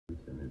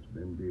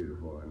been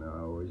beautiful, and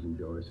I always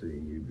enjoy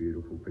seeing you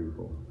beautiful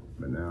people.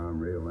 But now I'm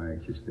real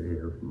anxious to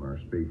hear from our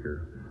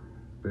speaker,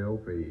 Phil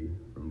Fee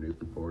from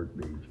Newport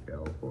Beach,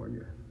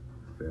 California.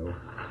 Phil?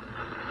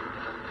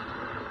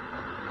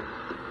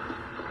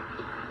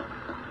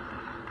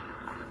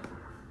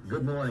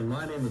 Good morning.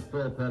 My name is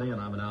Phil Petty, and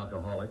I'm an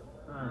alcoholic.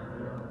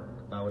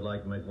 I would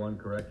like to make one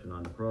correction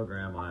on the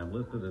program. I am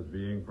listed as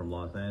being from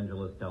Los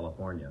Angeles,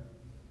 California.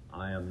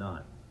 I am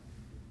not.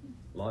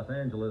 Los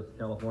Angeles,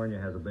 California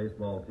has a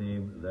baseball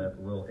team that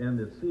will end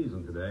its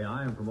season today.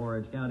 I am from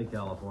Orange County,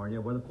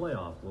 California, where the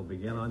playoffs will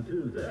begin on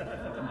Tuesday.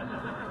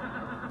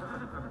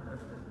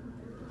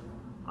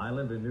 I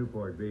live in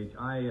Newport Beach.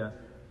 I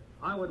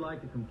would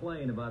like to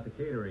complain about the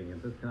catering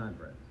at this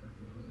conference,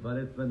 but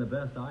it's been the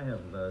best I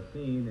have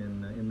seen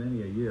in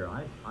many a year.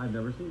 I've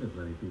never seen as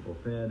many people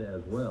fed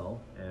as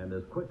well and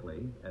as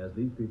quickly as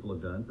these people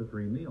have done for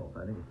 3 meals.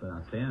 I think it's been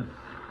outstanding.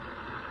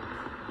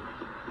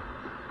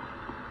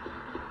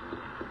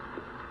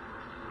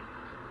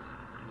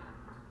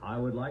 I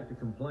would like to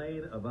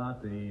complain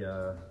about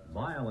the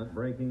violent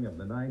breaking of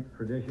the ninth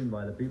tradition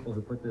by the people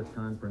who put this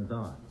conference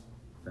on.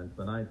 Since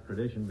the ninth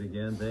tradition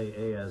begins,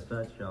 AA as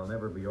such shall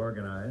never be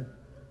organized,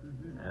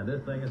 and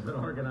this thing has been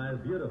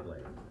organized beautifully.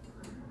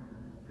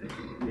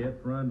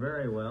 It's run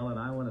very well, and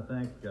I want to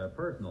thank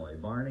personally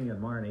Barney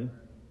and Marnie,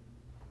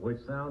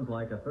 which sounds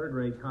like a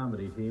third-rate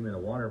comedy team in a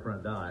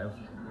waterfront dive,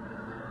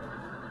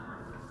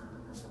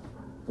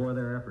 for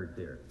their efforts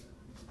here.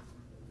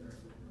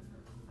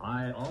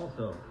 I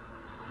also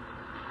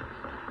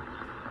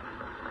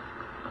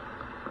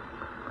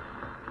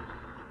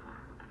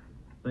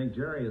think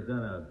Jerry has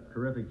done a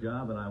terrific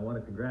job, and I want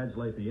to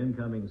congratulate the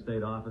incoming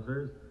state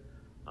officers.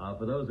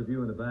 For those of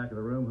you in the back of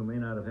the room who may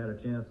not have had a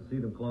chance to see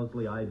them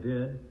closely, I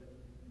did.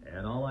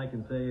 And all I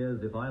can say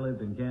is, if I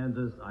lived in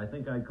Kansas, I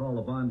think I'd call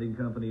a bonding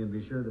company and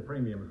be sure the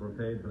premiums were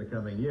paid for the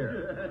coming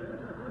year.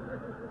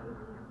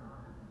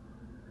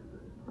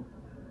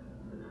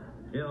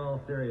 In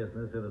all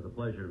seriousness, it is a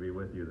pleasure to be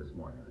with you this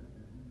morning.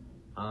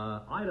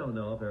 I don't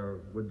know if there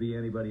would be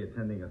anybody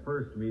attending a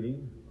first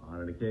meeting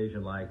on an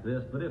occasion like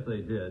this, but if they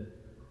did,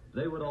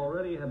 they would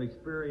already have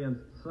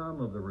experienced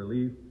some of the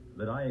relief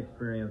that I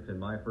experienced in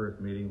my first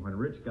meeting when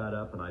Rich got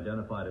up and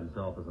identified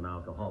himself as an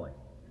alcoholic,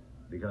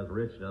 because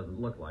Rich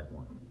doesn't look like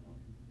one.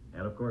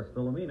 And of course,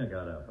 Philomena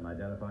got up and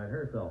identified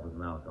herself as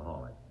an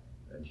alcoholic,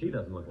 and she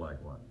doesn't look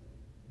like one.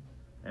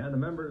 And the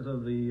members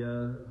of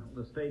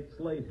the state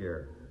slate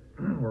here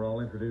were all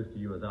introduced to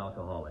you as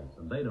alcoholics,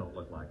 and they don't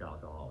look like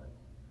alcoholics.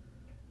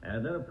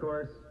 And then, of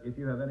course, if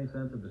you have any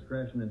sense of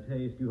discretion and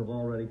taste, you have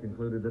already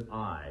concluded that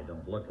I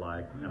don't look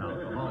like an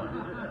alcoholic.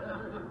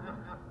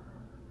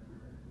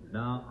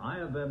 Now, I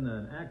have been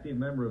an active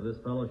member of this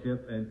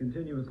fellowship and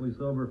continuously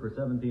sober for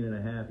 17 and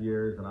a half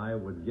years, and I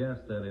would guess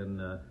that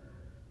in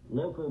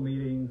local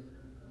meetings,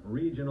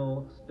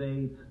 regional,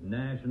 state,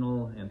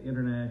 national, and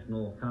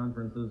international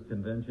conferences,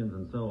 conventions,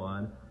 and so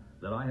on,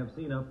 that I have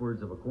seen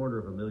upwards of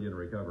 250,000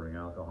 recovering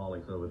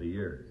alcoholics over the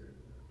years.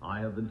 I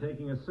have been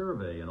taking a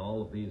survey in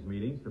all of these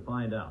meetings to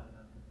find out,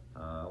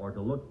 or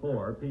to look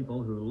for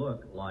people who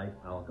look like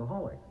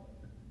alcoholics.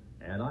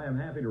 And I am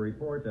happy to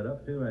report that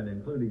up to and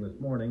including this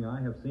morning,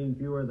 I have seen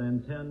fewer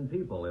than 10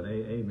 people in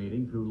AA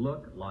meetings who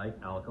look like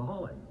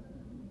alcoholics,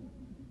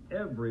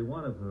 every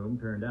one of whom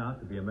turned out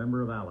to be a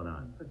member of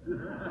Al-Anon.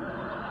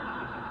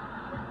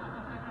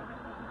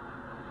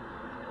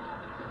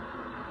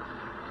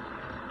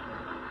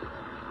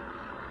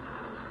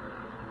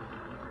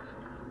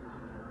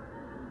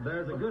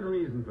 There's a good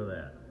reason for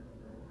that.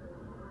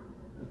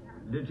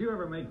 Did you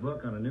ever make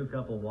book on a new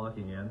couple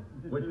walking in?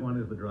 Which one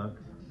is the drunk?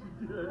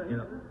 You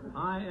know,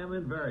 I am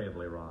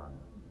invariably wrong.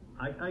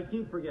 I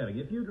keep forgetting.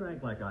 If you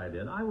drank like I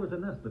did, I was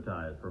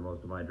anesthetized for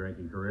most of my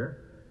drinking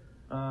career.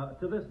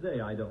 To this day,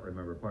 I don't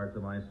remember parts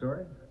of my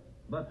story.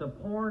 But the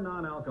poor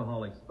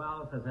non-alcoholic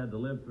spouse has had to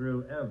live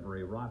through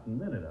every rotten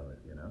minute of it,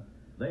 you know.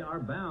 They are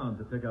bound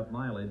to pick up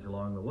mileage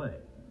along the way.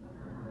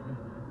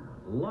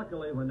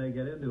 Luckily, when they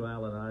get into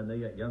Al-Anon, they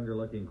get younger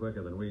looking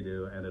quicker than we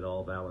do, and it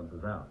all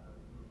balances out.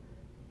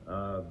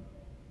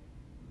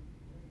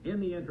 In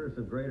the interest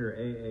of greater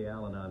AA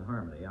Al-Anon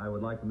harmony, I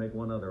would like to make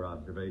one other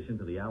observation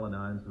to the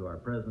Al-Anons who are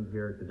present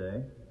here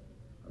today,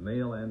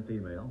 male and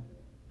female,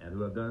 and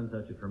who have done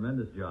such a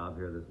tremendous job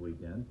here this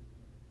weekend.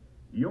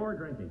 Your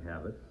drinking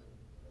habits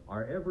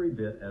are every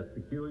bit as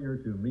peculiar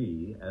to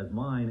me as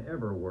mine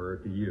ever were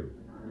to you.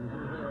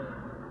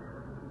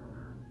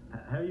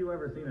 Have you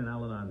ever seen an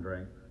Al-Anon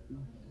drink?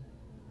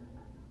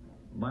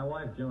 My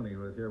wife, Joni,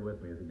 who is here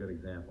with me, is a good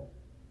example.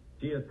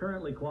 She is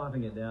currently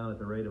quaffing it down at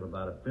the rate of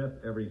about a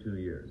fifth every 2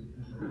 years.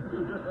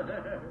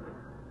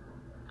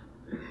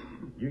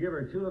 You give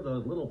her 2 of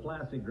those little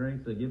plastic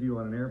drinks they give you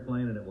on an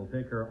airplane, and it will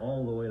take her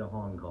all the way to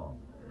Hong Kong.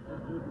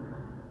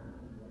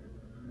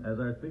 As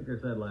our speaker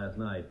said last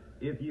night,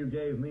 if you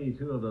gave me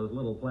 2 of those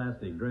little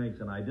plastic drinks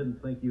and I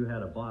didn't think you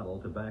had a bottle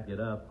to back it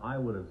up, I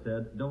would have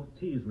said, don't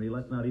tease me,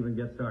 let's not even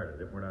get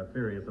started if we're not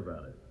serious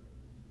about it.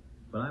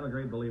 But I'm a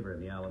great believer in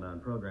the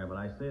Al-Anon program, and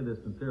I say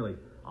this sincerely.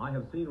 I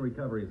have seen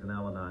recoveries in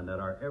Al-Anon that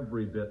are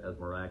every bit as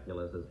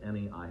miraculous as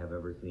any I have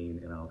ever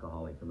seen in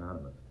Alcoholics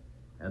Anonymous.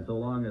 And so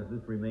long as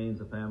this remains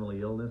a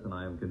family illness, and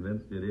I am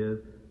convinced it is,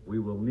 we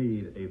will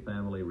need a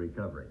family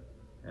recovery.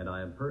 And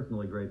I am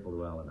personally grateful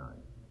to Al-Anon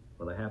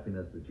for the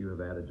happiness that you have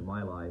added to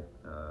my life,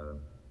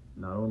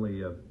 not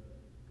only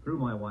through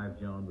my wife,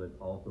 Joan, but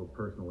also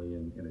personally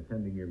in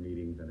attending your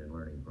meetings and in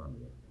learning from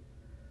you.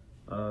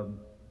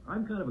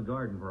 I'm kind of a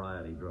garden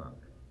variety drunk.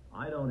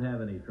 I don't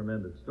have any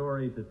tremendous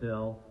story to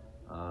tell.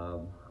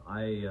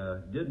 I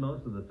did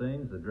most of the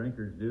things that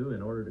drinkers do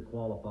in order to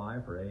qualify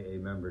for AA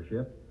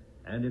membership.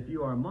 And if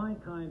you are my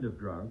kind of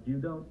drunk, you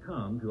don't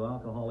come to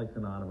Alcoholics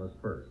Anonymous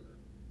first.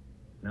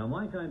 Now,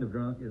 my kind of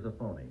drunk is a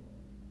phony.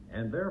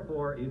 And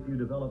therefore, if you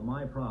develop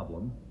my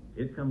problem,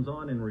 it comes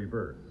on in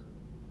reverse.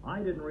 I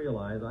didn't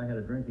realize I had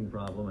a drinking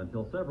problem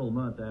until several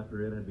months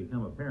after it had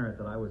become apparent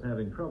that I was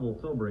having trouble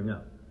sobering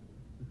up.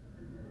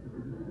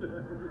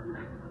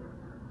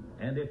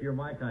 And if you're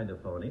my kind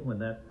of phony, when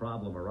that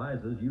problem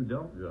arises, you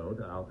don't go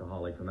to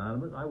Alcoholics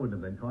Anonymous. I wouldn't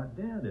have been caught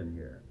dead in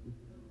here.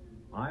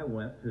 I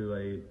went to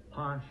a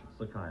posh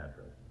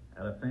psychiatrist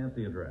at a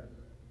fancy address,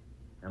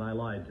 and I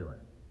lied to him.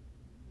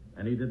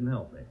 And he didn't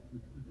help me.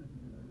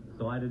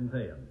 So I didn't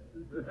pay him.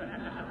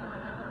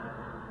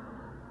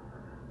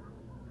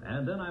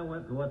 And then I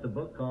went to what the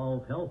book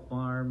calls health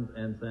farms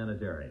and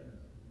sanitariums.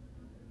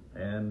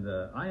 And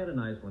I had a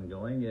nice one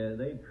going.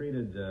 They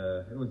treated,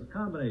 it was a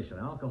combination,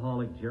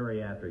 alcoholic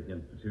geriatric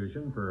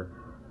institution for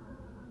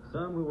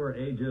some who were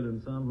aged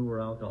and some who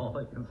were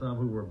alcoholic and some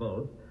who were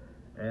both.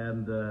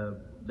 And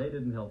they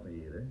didn't help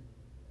me either.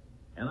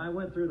 And I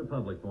went through the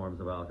public forms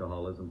of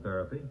alcoholism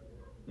therapy,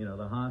 you know,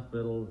 the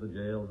hospitals, the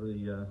jails,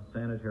 the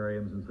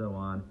sanitariums, and so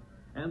on.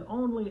 And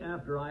only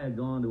after I had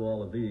gone to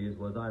all of these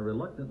was I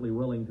reluctantly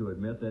willing to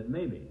admit that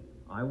maybe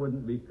I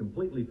wouldn't be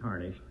completely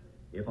tarnished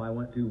if I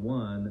went to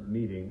one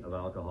meeting of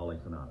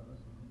Alcoholics Anonymous.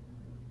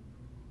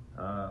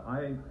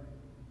 I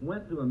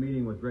went to a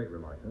meeting with great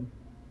reluctance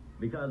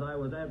because I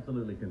was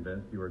absolutely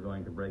convinced you were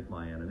going to break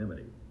my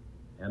anonymity,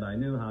 and I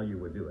knew how you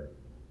would do it.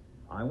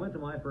 I went to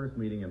my first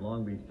meeting in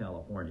Long Beach,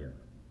 California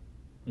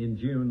in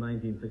June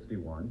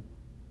 1961,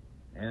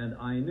 and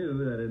I knew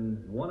that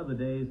in one of the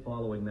days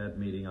following that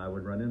meeting, I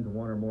would run into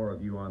one or more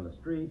of you on the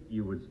street,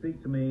 you would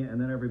speak to me,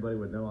 and then everybody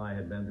would know I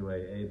had been to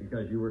AA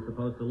because you were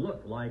supposed to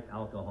look like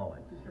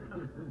alcoholics.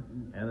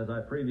 And as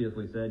I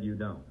previously said, you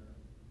don't.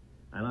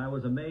 And I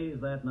was amazed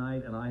that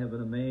night, and I have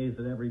been amazed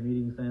at every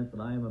meeting since,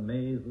 and I am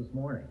amazed this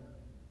morning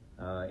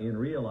in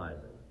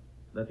realizing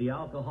that the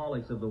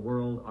alcoholics of the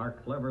world are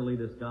cleverly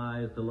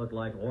disguised to look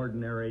like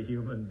ordinary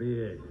human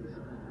beings.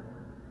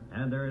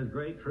 And there is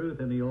great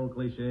truth in the old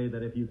cliche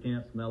that if you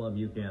can't smell them,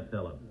 you can't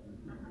tell them.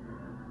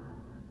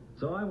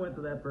 So I went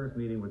to that first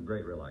meeting with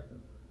great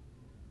reluctance.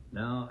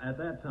 Now, at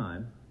that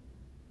time,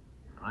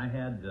 I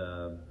had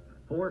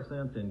 4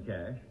 cents in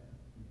cash.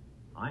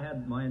 I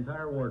had my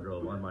entire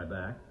wardrobe on my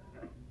back.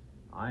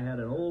 I had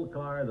an old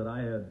car that I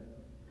had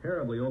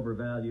terribly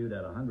overvalued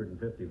at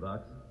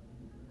 $150.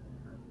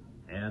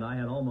 And I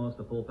had almost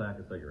a full pack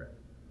of cigarettes.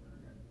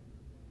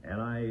 And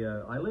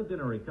I lived in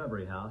a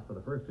recovery house for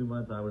the first 2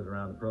 months I was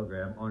around the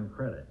program on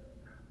credit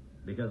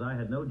because I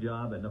had no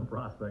job and no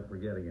prospect for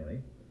getting any.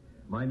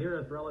 My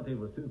nearest relative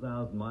was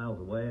 2,000 miles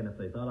away, and if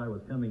they thought I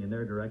was coming in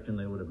their direction,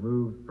 they would have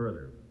moved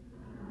further.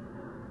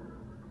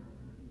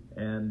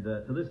 And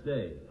to this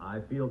day, I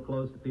feel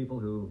close to people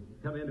who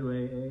come into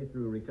AA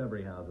through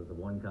recovery houses of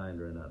one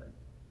kind or another.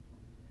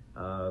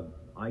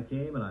 I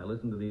came and I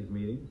listened to these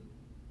meetings,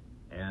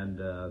 and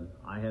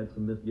I had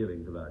some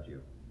misgivings about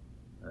you.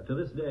 To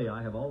this day,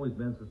 I have always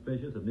been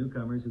suspicious of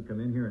newcomers who come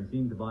in here and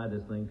seem to buy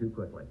this thing too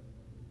quickly.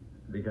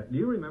 Because, do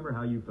you remember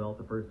how you felt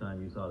the first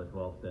time you saw the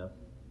 12 steps?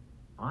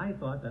 I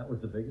thought that was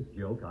the biggest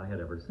joke I had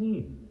ever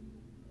seen.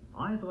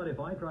 I thought if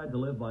I tried to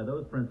live by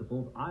those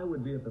principles, I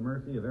would be at the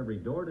mercy of every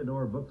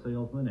door-to-door book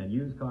salesman and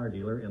used car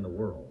dealer in the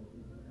world.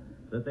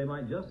 That they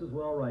might just as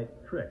well write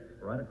trick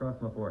right across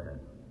my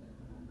forehead.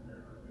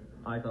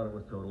 I thought it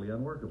was totally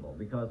unworkable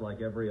because, like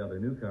every other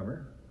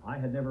newcomer, I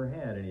had never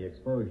had any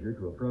exposure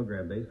to a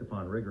program based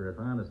upon rigorous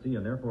honesty,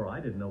 and therefore I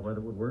didn't know whether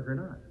it would work or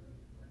not.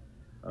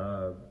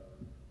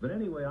 But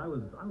anyway, I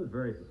was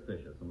very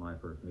suspicious in my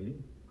first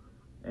meeting.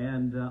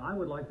 And I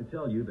would like to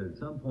tell you that at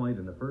some point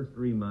in the first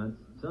 3 months,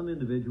 some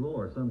individual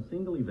or some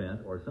single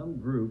event or some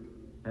group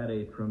had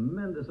a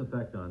tremendous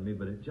effect on me,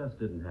 but it just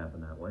didn't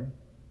happen that way.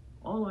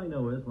 All I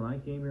know is when I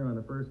came here on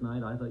the first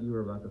night, I thought you were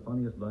about the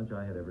funniest bunch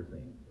I had ever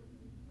seen.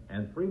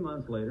 And 3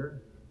 months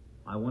later,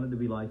 I wanted to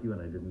be like you,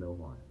 and I didn't know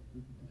why.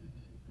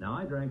 Now,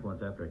 I drank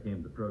once after I came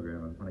to the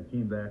program, and when I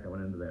came back, I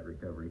went into that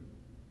recovery.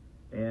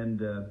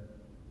 And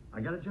I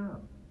got a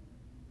job.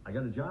 I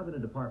got a job in a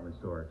department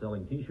store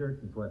selling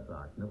T-shirts and sweat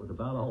socks, and it was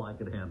about all I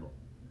could handle.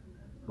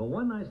 But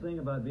one nice thing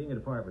about being a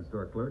department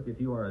store clerk, if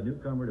you are a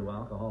newcomer to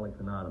Alcoholics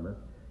Anonymous,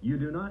 you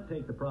do not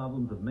take the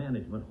problems of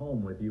management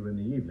home with you in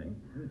the evening.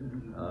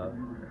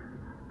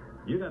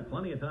 You got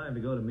plenty of time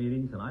to go to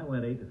meetings, and I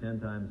went 8 to 10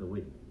 times a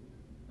week.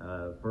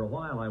 For a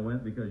while, I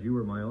went because you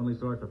were my only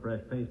source of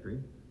fresh pastry.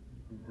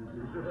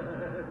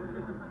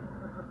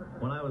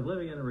 When I was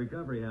living in a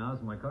recovery house,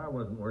 my car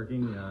wasn't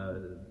working.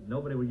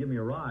 Nobody would give me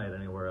a ride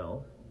anywhere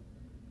else.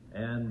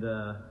 And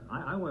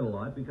I went a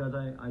lot because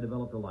I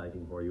developed a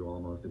liking for you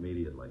almost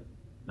immediately.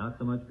 Not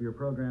so much for your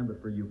program,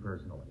 but for you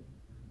personally.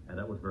 And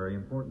that was very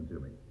important to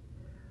me.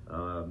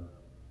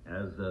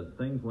 As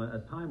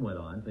time went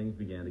on, things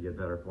began to get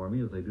better for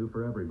me, as they do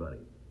for everybody.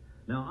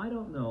 Now, I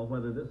don't know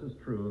whether this is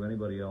true of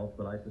anybody else,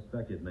 but I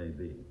suspect it may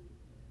be.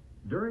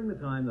 During the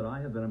time that I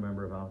have been a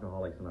member of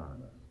Alcoholics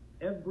Anonymous,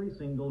 every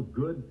single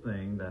good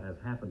thing that has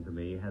happened to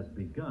me has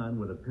begun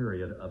with a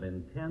period of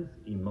intense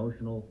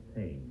emotional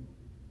pain.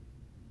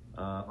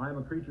 I'm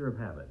a creature of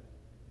habit,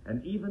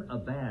 and even a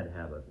bad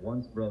habit,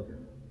 once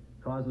broken,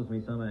 causes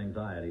me some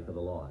anxiety for the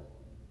loss.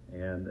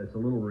 And it's a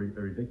little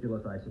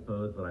ridiculous, I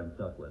suppose, but I'm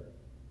stuck with it.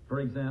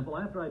 For example,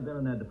 after I'd been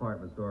in that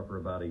department store for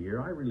about a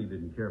year, I really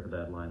didn't care for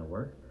that line of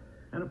work.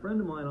 And a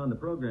friend of mine on the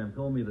program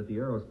told me that the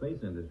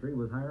aerospace industry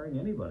was hiring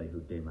anybody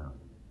who came out.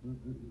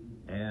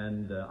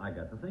 And I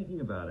got to thinking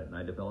about it, and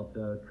I developed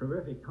a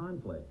terrific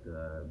conflict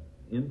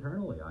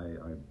internally.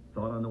 I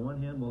thought on the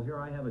one hand, well, here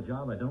I have a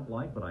job I don't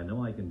like, but I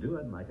know I can do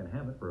it, and I can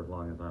have it for as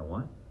long as I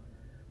want.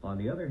 On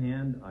the other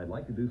hand, I'd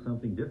like to do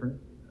something different.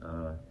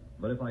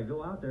 But if I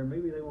go out there,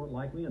 maybe they won't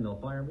like me, and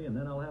they'll fire me, and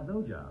then I'll have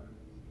no job.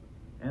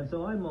 And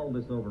so I mulled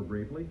this over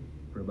briefly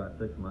for about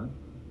 6 months.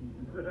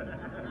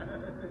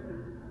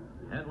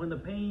 And when the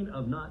pain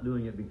of not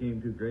doing it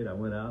became too great, I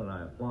went out and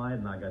I applied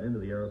and I got into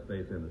the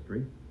aerospace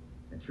industry.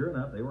 And sure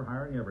enough, they were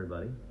hiring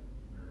everybody.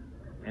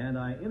 And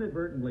I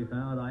inadvertently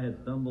found I had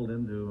stumbled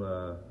into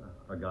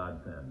a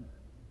godsend.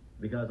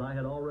 Because I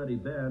had already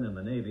been in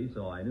the Navy,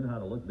 so I knew how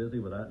to look busy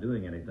without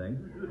doing anything.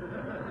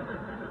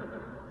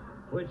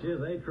 Which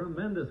is a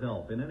tremendous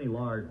help in any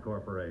large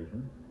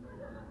corporation.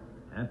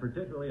 And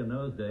particularly in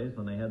those days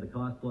when they had the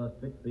cost-plus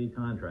fixed-fee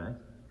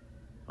contracts.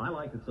 I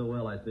liked it so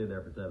well I stayed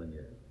there for 7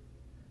 years.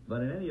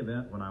 But in any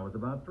event, when I was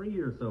about 3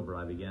 years sober,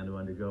 I began to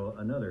undergo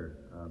another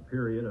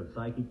period of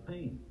psychic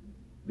pain.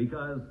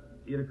 Because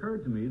it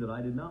occurred to me that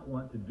I did not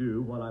want to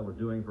do what I was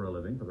doing for a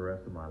living for the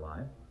rest of my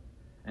life.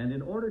 And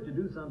in order to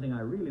do something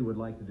I really would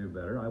like to do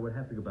better, I would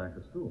have to go back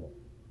to school.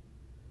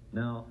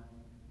 Now,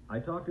 I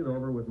talked it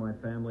over with my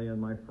family and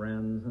my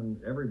friends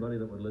and everybody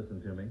that would listen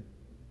to me.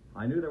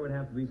 I knew there would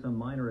have to be some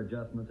minor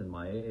adjustments in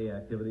my AA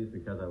activities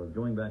because I was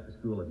going back to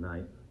school at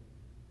night.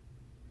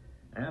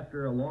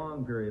 After a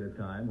long period of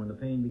time, when the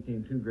pain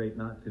became too great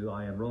not to,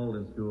 I enrolled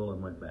in school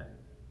and went back.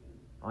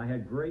 I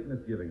had great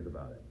misgivings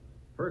about it.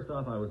 First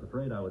off, I was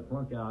afraid I would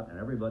flunk out and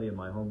everybody in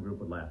my home group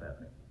would laugh at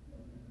me.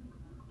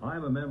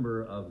 I'm a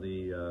member of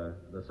the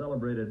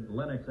celebrated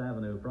Lenox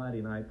Avenue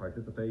Friday night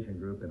participation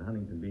group in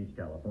Huntington Beach,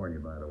 California,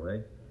 by the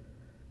way.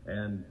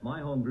 And my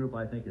home group,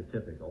 I think, is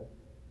typical.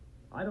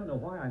 I don't know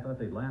why I thought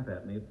they'd laugh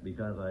at me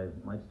because I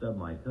might stub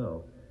my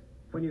toe.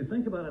 When you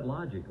think about it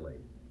logically,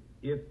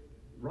 if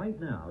right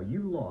now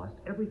you lost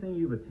everything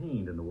you've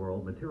attained in the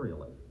world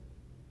materially,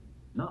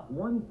 not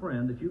one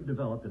friend that you've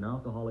developed in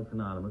Alcoholics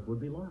Anonymous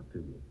would be lost to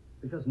you.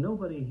 Because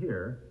nobody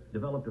here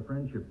developed a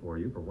friendship for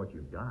you for what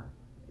you've got.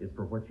 It's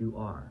for what you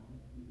are.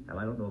 And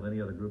I don't know of any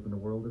other group in the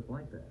world that's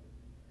like that.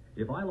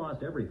 If I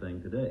lost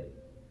everything today,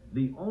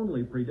 the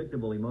only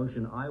predictable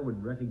emotion I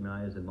would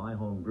recognize in my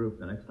home group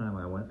the next time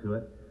I went to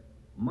it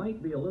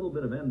might be a little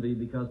bit of envy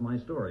because my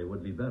story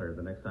would be better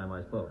the next time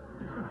I spoke.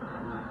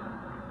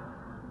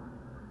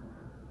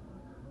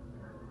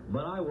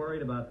 But I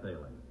worried about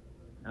failing.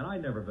 And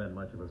I'd never been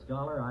much of a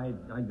scholar.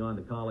 I'd gone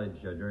to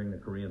college during the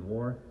Korean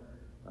War,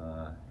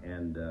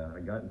 and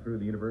I'd gotten through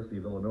the University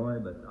of Illinois,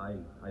 but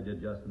I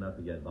did just enough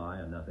to get by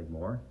and nothing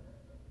more.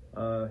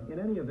 In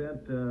any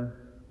event,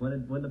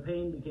 when the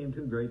pain became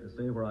too great to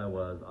stay where I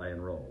was, I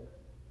enrolled.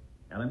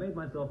 And I made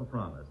myself a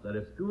promise that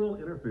if school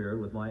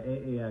interfered with my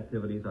AA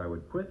activities, I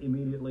would quit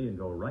immediately and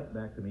go right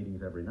back to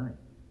meetings every night.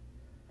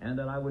 And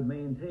that I would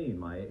maintain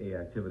my AA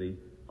activity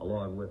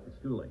along with the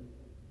schooling.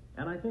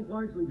 And I think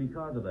largely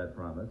because of that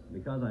promise,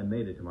 because I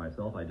made it to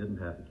myself, I didn't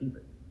have to keep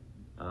it.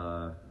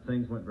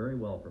 Things went very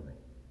well for me.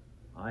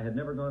 I had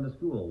never gone to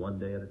school one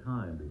day at a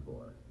time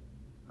before.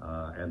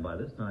 And by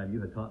this time, you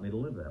had taught me to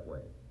live that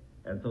way.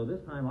 And so this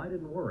time, I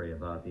didn't worry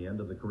about the end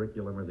of the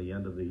curriculum or the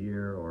end of the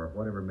year or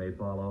whatever may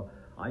follow.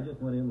 I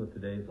just went in with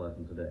today's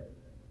lesson today.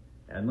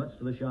 And much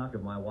to the shock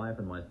of my wife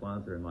and my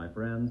sponsor and my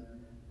friends,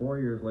 4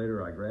 years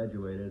later, I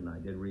graduated and I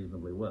did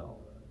reasonably well.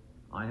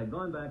 I had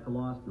gone back to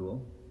law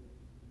school,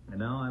 and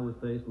now I was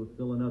faced with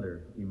still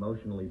another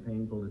emotionally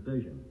painful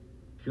decision.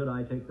 Should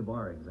I take the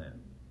bar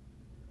exam?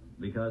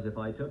 Because if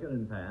I took it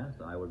and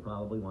passed, I would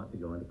probably want to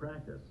go into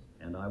practice,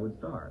 and I would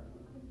starve.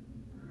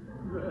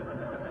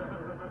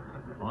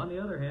 On the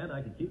other hand,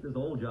 I could keep this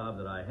old job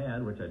that I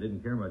had, which I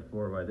didn't care much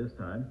for by this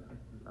time,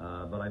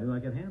 but I knew I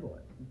could handle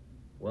it.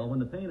 Well, when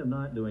the pain of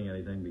not doing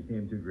anything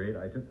became too great,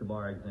 I took the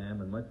bar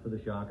exam, and much to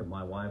the shock of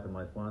my wife and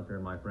my sponsor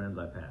and my friends,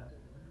 I passed.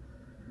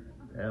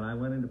 And I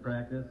went into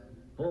practice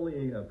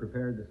fully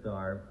prepared to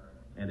starve,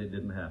 and it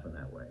didn't happen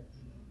that way.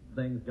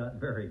 Things got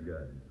very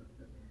good.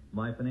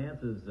 My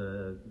finances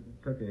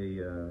took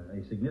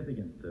a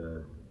significant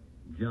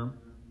jump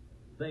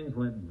things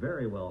went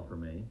very well for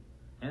me,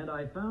 and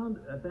I found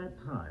at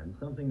that time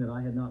something that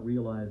I had not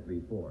realized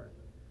before,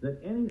 that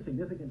any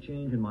significant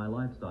change in my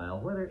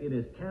lifestyle, whether it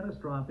is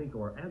catastrophic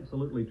or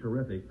absolutely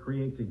terrific,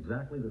 creates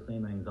exactly the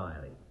same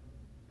anxiety.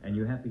 And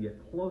you have to get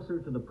closer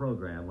to the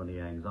program when the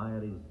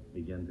anxieties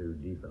begin to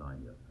deepen on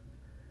you.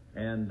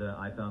 And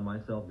I found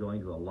myself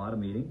going to a lot of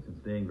meetings and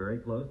staying very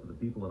close to the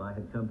people that I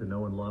had come to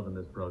know and love in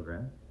this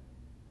program.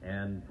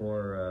 And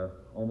for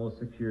almost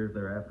 6 years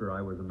thereafter,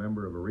 I was a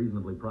member of a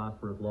reasonably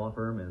prosperous law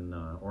firm in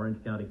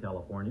Orange County,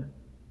 California,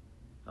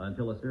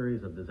 until a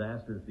series of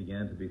disasters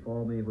began to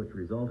befall me, which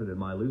resulted in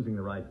my losing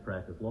the right to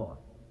practice law.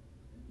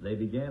 They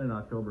began in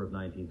October of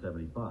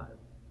 1975.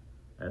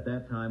 At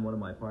that time, one of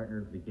my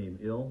partners became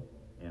ill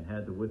and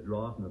had to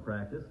withdraw from the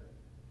practice.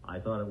 I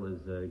thought it was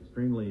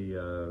extremely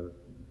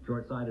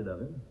short-sighted of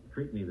him to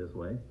treat me this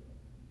way.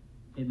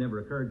 It never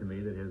occurred to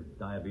me that his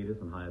diabetes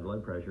and high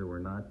blood pressure were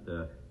not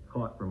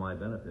caught for my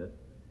benefit.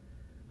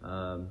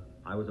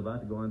 I was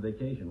about to go on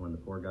vacation when the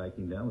poor guy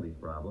came down with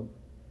these problems.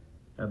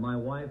 And my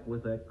wife,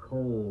 with that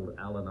cold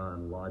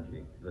Al-Anon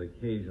logic that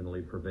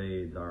occasionally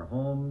pervades our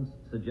homes,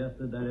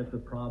 suggested that if the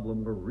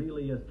problem were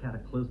really as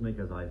cataclysmic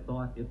as I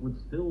thought, it would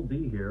still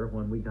be here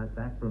when we got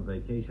back from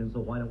vacation,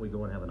 so why don't we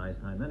go and have a nice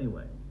time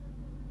anyway?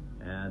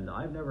 And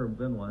I've never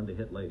been one to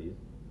hit ladies,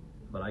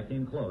 but I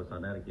came close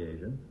on that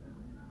occasion.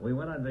 We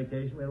went on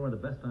vacation. We had one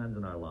of the best times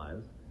in our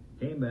lives.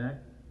 Came back,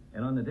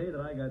 and on the day that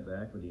I got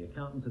back, the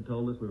accountants had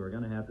told us we were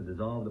going to have to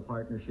dissolve the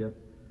partnership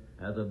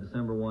as of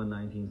December 1,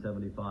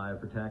 1975,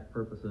 for tax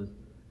purposes.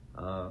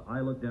 I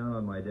looked down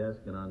on my desk,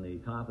 and on the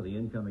top of the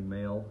incoming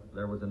mail,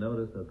 there was a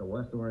notice that the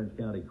West Orange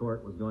County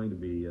Court was going to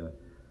be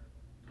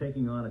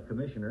taking on a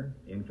commissioner.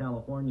 In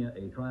California,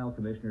 a trial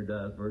commissioner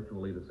does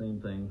virtually the same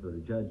things that a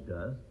judge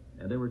does,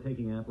 and they were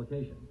taking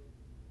applications.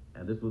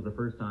 And this was the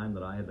first time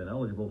that I had been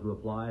eligible to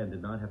apply and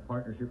did not have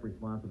partnership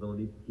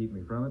responsibilities to keep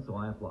me from it, so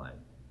I applied.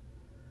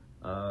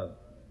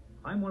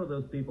 I'm one of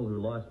those people who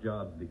lost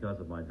jobs because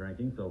of my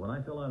drinking, so when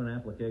I fill out an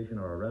application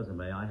or a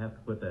resume, I have to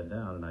put that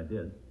down, and I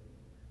did.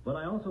 But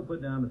I also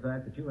put down the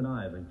fact that you and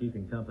I have been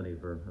keeping company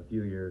for a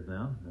few years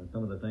now, and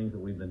some of the things that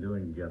we've been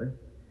doing together.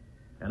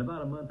 And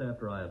about a month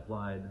after I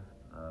applied,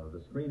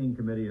 the screening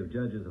committee of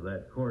judges of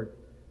that court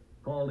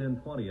called in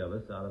 20 of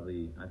us out of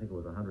the, I think it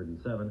was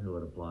 107 who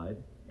had applied,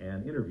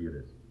 and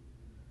interviewed us.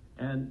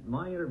 And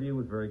my interview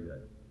was very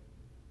good.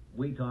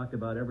 We talked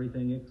about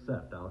everything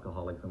except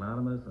Alcoholics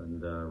Anonymous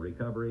and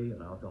recovery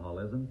and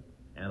alcoholism,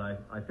 and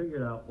I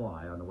figured out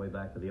why on the way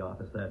back to the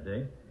office that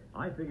day.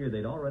 I figured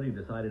they'd already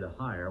decided to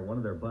hire one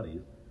of their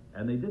buddies,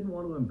 and they didn't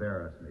want to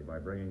embarrass me by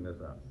bringing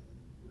this up,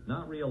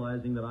 not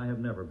realizing that I have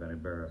never been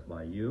embarrassed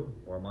by you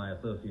or my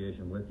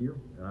association with you,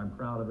 and I'm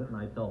proud of it, and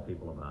I tell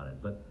people about it.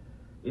 But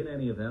in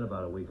any event,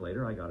 about a week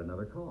later, I got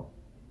another call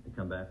to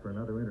come back for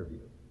another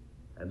interview,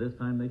 and this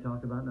time they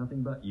talked about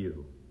nothing but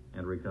you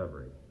and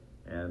recovery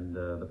and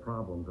the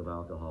problems of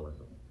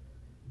alcoholism.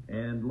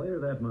 And later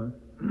that month,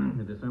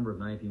 in December of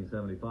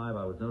 1975,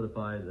 I was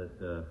notified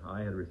that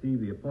I had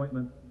received the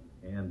appointment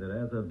and that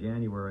as of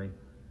January,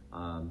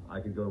 I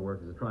could go to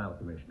work as a trial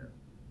commissioner.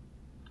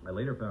 I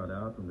later found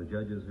out from the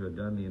judges who had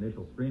done the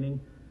initial screening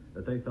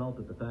that they felt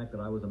that the fact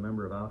that I was a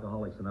member of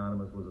Alcoholics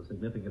Anonymous was a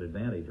significant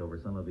advantage over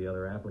some of the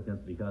other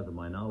applicants because of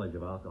my knowledge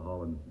of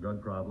alcohol and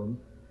drug problems,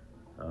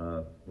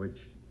 which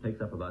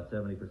takes up about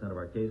 70% of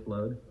our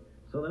caseload.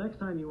 So the next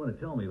time you want to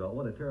tell me about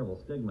what a terrible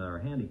stigma or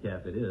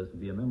handicap it is to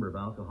be a member of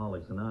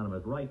Alcoholics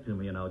Anonymous, write to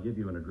me and I'll give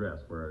you an address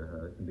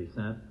where it can be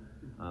sent.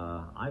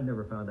 I've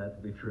never found that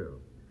to be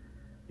true.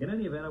 In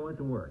any event, I went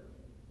to work,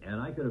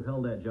 and I could have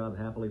held that job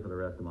happily for the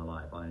rest of my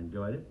life. I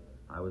enjoyed it.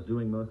 I was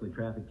doing mostly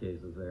traffic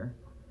cases there.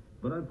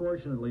 But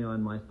unfortunately,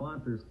 on my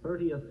sponsor's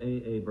 30th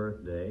AA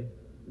birthday,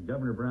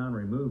 Governor Brown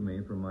removed me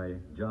from my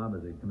job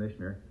as a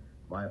commissioner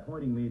by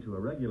appointing me to a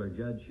regular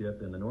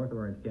judgeship in the North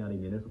Orange County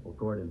Municipal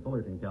Court in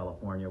Fullerton,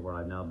 California, where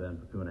I've now been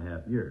for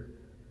 2.5 years.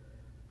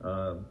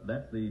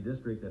 That's the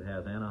district that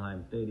has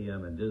Anaheim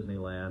Stadium and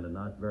Disneyland and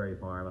Knott's Berry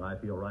Farm, and I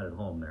feel right at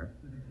home there.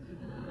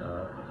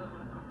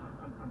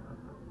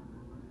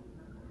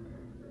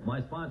 My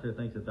sponsor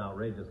thinks it's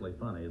outrageously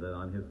funny that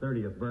on his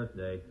 30th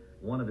birthday,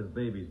 one of his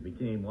babies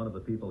became one of the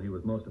people he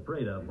was most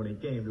afraid of when he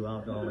came to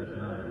Alcoholics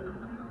Anonymous.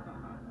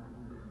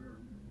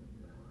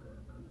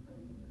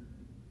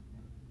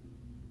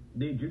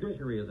 The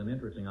judiciary is an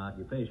interesting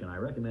occupation. I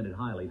recommend it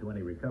highly to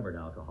any recovered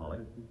alcoholic.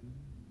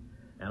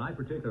 And I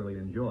particularly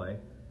enjoy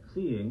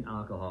seeing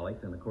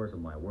alcoholics in the course of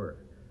my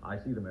work. I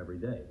see them every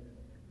day.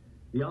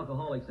 The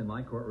alcoholics in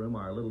my courtroom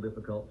are a little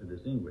difficult to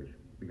distinguish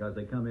because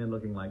they come in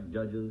looking like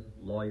judges,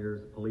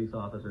 lawyers, police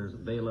officers,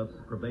 bailiffs,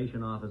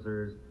 probation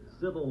officers,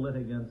 civil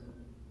litigants,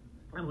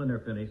 and when they're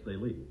finished, they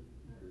leave.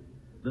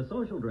 The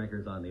social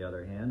drinkers, on the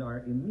other hand, are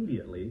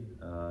immediately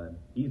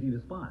easy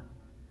to spot.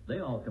 They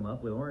all come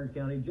up with Orange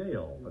County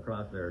Jail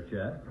across their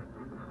chest,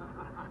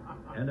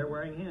 and they're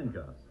wearing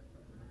handcuffs.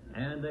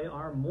 And they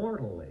are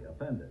mortally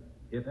offended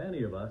if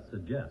any of us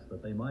suggest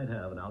that they might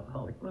have an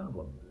alcoholic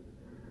problem.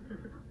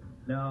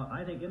 Now,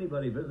 I think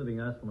anybody visiting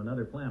us from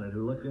another planet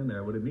who looked in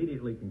there would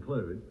immediately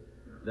conclude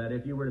that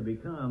if you were to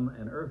become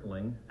an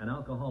earthling, an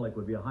alcoholic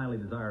would be a highly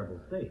desirable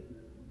state,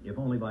 if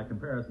only by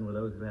comparison with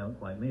those who haven't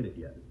quite made it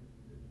yet.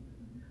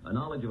 A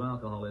knowledge of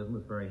alcoholism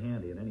is very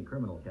handy in any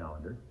criminal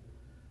calendar.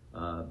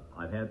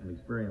 I've had some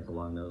experience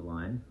along those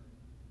lines.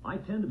 I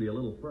tend to be a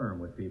little firm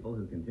with people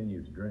who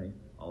continue to drink,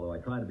 although I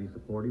try to be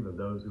supportive of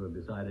those who have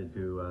decided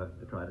to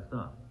try to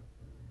stop.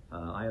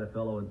 I had a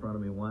fellow in front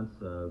of me once.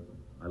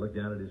 I looked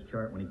down at his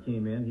chart when he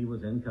came in. He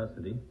was in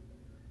custody,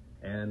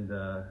 and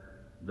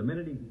the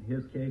minute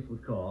his case was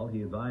called,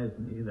 he advised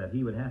me that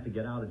he would have to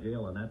get out of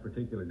jail on that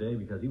particular day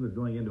because he was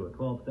going into a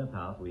 12-step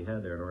house we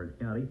had there in Orange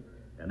County,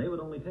 and they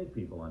would only take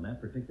people on that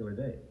particular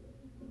day.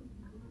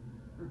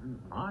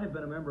 I've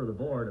been a member of the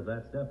board of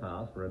that step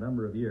house for a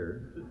number of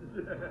years.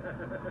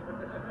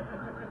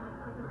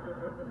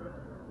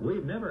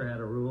 We've never had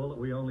a rule that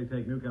we only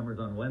take newcomers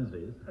on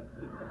Wednesdays.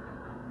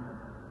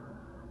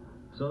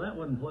 So that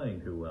wasn't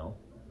playing too well.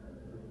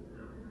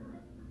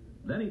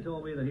 Then he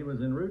told me that he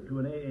was en route to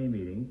an AA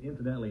meeting.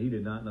 Incidentally, he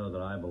did not know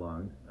that I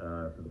belonged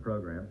to the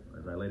program,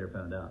 as I later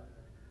found out.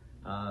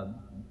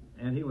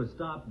 And he was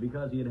stopped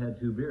because he had had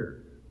 2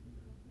 beers.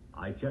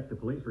 I checked the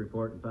police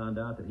report and found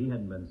out that he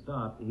hadn't been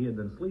stopped. He had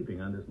been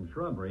sleeping under some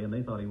shrubbery, and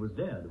they thought he was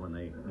dead when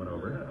they went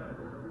over.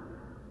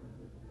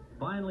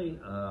 Finally,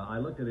 I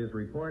looked at his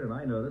report, and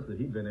I noticed that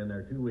he'd been in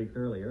there 2 weeks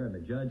earlier, and the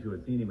judge who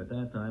had seen him at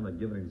that time had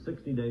given him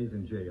 60 days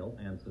in jail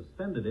and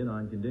suspended it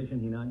on condition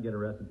he not get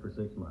arrested for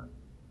 6 months.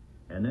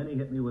 And then he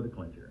hit me with a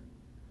clincher,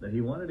 that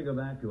he wanted to go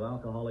back to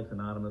Alcoholics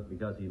Anonymous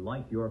because he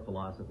liked your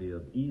philosophy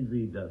of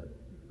easy does it.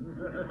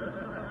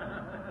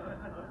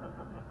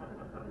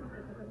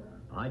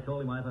 I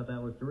told him I thought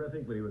that was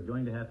terrific, but he was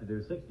going to have to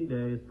do 60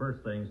 days,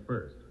 first things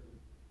first.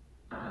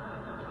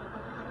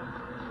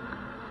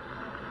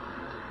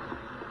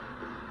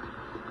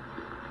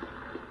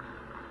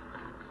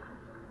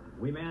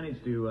 We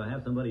managed to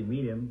have somebody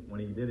meet him when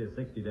he did his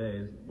 60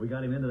 days. We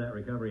got him into that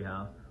recovery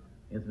house.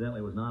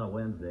 Incidentally, it was not a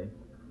Wednesday.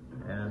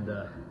 And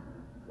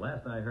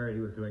last I heard,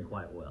 he was doing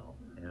quite well,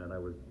 and I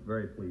was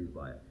very pleased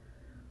by it.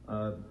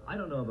 I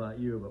don't know about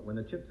you, but when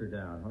the chips are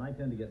down, when I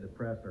tend to get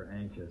depressed or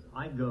anxious,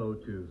 I go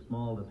to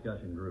small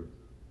discussion groups,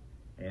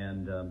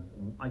 and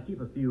I keep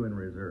a few in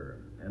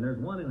reserve. And there's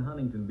one in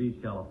Huntington Beach,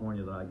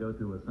 California, that I go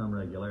to with some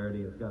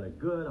regularity. It's got a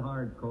good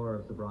hard core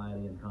of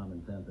sobriety and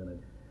common sense in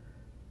it.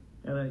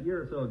 And a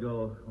year or so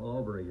ago, well,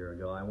 over a year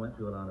ago, I went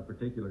to it on a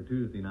particular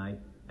Tuesday night,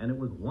 and it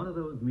was one of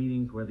those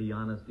meetings where the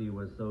honesty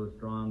was so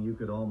strong you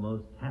could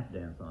almost tap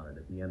dance on it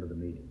at the end of the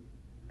meeting.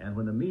 And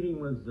when the meeting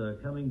was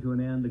coming to an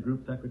end, the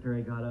group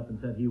secretary got up and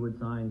said he would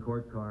sign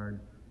court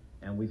cards,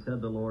 and we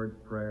said the Lord's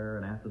Prayer,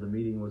 and after the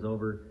meeting was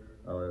over,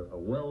 a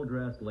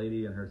well-dressed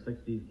lady in her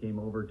 60s came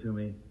over to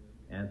me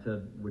and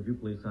said, "Would you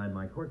please sign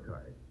my court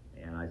card?"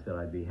 And I said,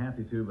 "I'd be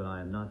happy to, but I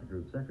am not the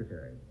group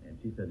secretary." And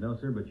she said, "No,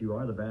 sir, but you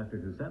are the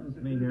bastard who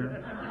sentenced me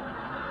here."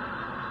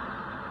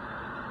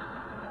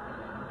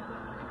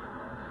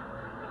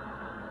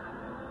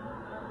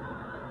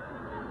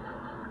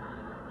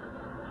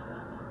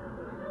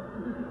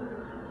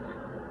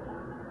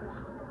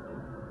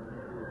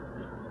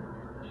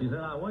 She said,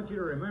 "I want you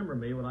to remember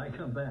me when I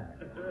come back."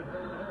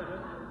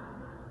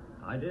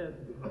 I did.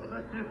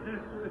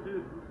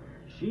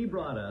 She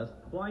brought us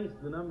twice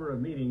the number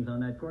of meetings on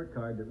that court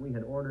card that we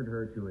had ordered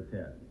her to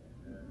attend.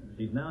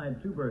 She's now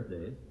had 2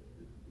 birthdays.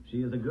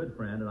 She is a good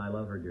friend, and I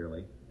love her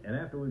dearly. And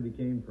after we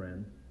became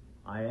friends,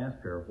 I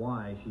asked her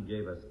why she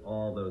gave us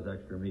all those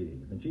extra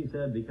meetings. And she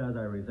said, because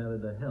I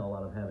resented the hell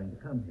out of having to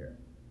come here.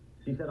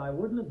 She said, I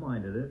wouldn't have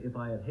minded it if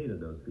I had hated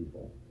those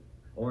people,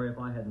 or if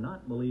I had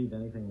not believed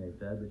anything they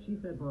said. But she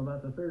said from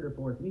about the 3rd or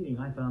 4th meeting,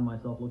 I found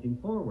myself looking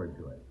forward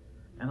to it.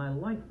 And I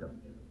liked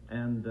them.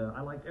 And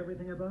I liked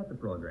everything about the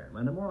program.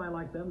 And the more I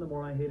liked them, the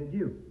more I hated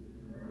you.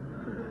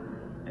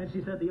 And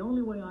she said, the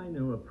only way I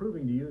knew of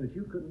proving to you that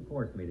you couldn't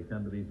force me to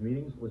come to these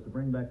meetings was to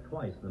bring back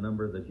twice the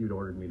number that you'd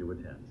ordered me to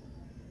attend.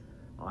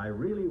 I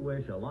really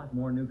wish a lot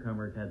more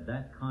newcomers had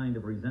that kind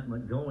of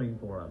resentment going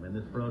for them in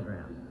this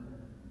program.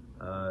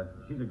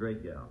 She's a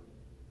great gal.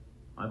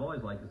 I've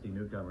always liked to see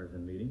newcomers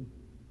in meetings.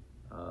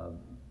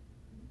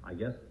 I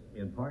guess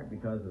in part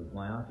because of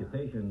my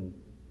occupation,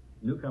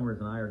 newcomers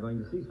and I are going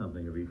to see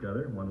something of each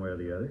other, one way or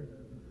the other.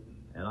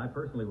 And I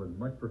personally would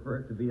much prefer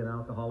it to be an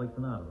Alcoholics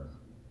Anonymous.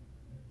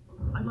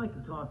 I'd like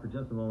to talk for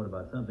just a moment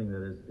about something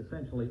that is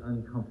essentially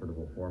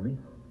uncomfortable for me,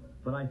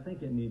 but I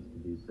think it needs to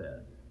be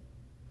said.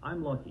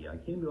 I'm lucky. I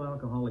came to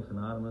Alcoholics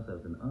Anonymous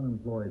as an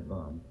unemployed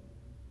bum,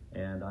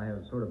 and I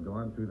have sort of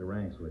gone through the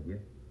ranks with you.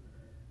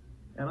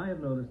 And I have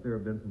noticed there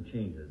have been some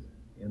changes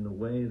in the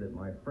way that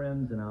my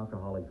friends in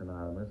Alcoholics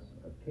Anonymous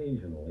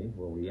occasionally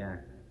will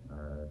react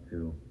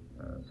to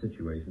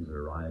situations that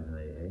arise in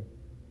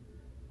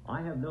AA.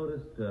 I have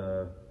noticed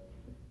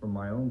from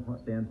my own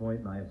standpoint,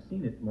 and I have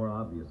seen it more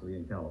obviously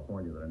in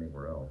California than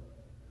anywhere else,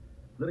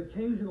 that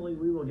occasionally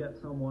we will get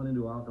someone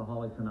into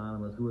Alcoholics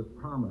Anonymous who is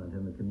prominent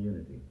in the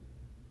community,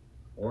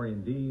 or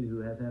indeed who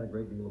has had a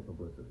great deal of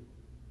publicity,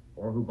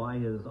 or who by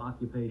his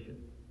occupation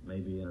may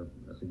be in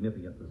a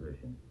significant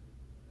position.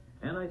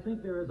 And I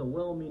think there is a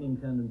well-meaning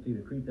tendency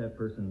to treat that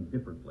person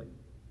differently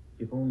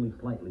if only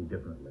slightly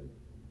differently,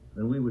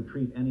 than we would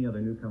treat any other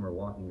newcomer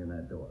walking in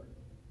that door.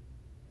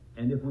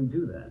 And if we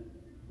do that,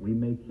 we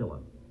may kill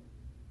him.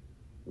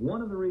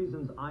 One of the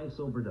reasons I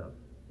sobered up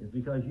is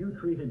because you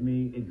treated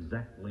me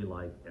exactly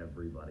like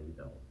everybody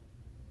else.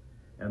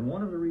 And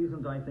one of the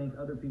reasons I think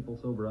other people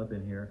sober up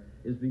in here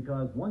is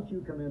because once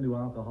you come into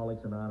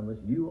Alcoholics Anonymous,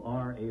 you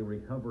are a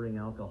recovering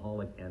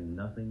alcoholic and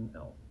nothing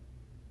else.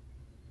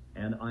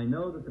 And I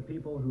know that the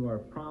people who are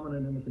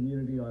prominent in the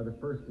community are the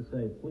first to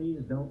say,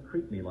 please don't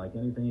treat me like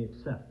anything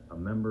except a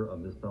member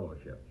of this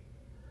fellowship.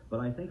 But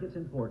I think it's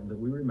important that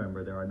we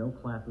remember there are no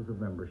classes of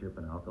membership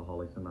in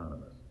Alcoholics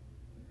Anonymous,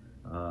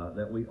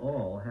 that we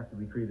all have to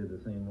be treated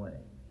the same way.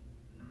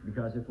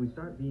 Because if we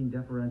start being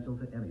deferential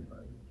to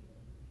anybody,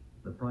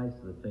 the price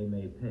that they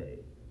may pay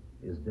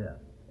is death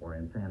or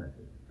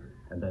insanity,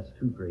 and that's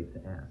too great to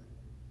ask.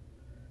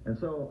 And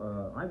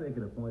so I make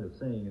it a point of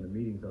saying in the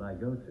meetings that I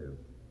go to,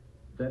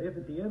 that if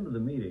at the end of the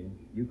meeting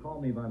you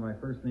call me by my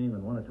first name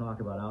and want to talk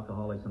about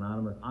Alcoholics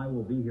Anonymous, I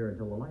will be here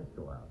until the lights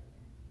go out.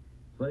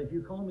 But if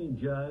you call me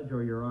Judge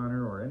or Your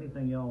Honor or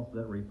anything else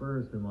that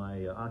refers to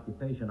my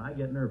occupation, I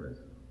get nervous,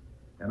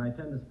 and I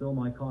tend to spill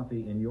my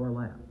coffee in your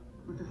lap.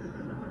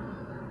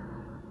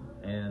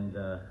 And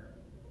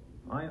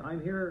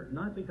I'm here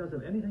not because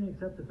of anything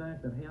except the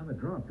fact that, hey, I'm a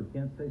drunk who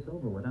can't stay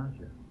sober without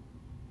you.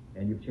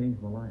 And you've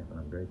changed my life, and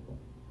I'm grateful.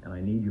 And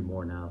I need you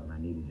more now than I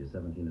needed you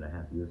 17 and a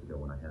half years ago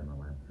when I had my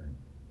last drink.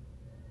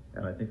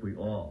 And I think we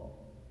all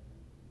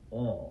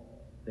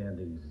stand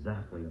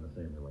exactly in the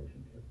same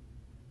relationship.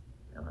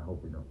 And I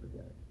hope we don't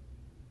forget it.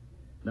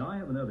 Now, I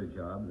have another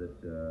job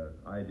that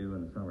I do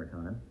in the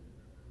summertime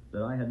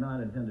that I had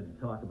not intended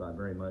to talk about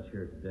very much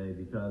here today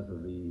because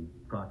of the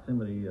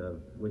proximity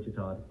of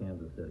Wichita to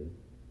Kansas City.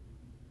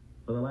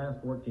 For the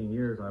last 14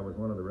 years, I was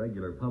one of the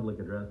regular public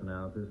address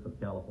announcers for the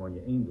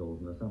California Angels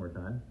in the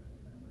summertime.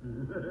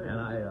 And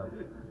I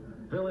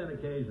fill in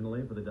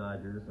occasionally for the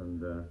Dodgers and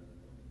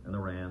the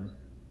Rams.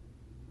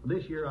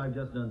 This year, I've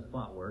just done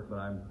spot work, but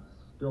I'm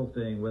still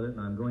staying with it, and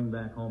I'm going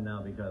back home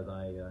now because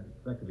I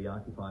expect to be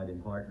occupied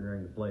in part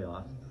during the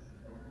playoffs.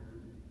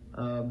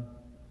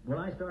 When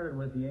I started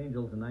with the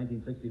Angels in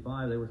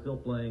 1965, they were still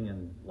playing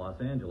in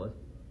Los Angeles,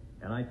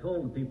 and I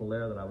told the people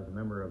there that I was a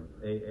member of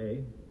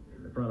AA,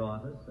 the front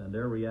office, and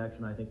their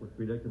reaction, I think, was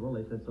predictable.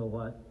 They said, so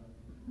what?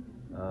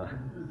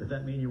 Does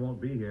that mean you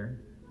won't be here?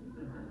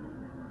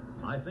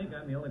 I think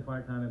I'm the only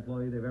part-time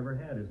employee they've ever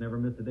had who's never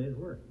missed a day's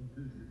work.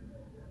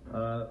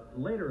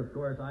 Later, of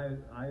course,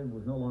 I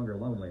was no longer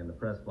lonely in the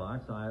press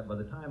box. By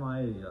the time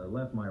I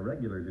left my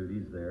regular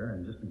duties there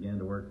and just began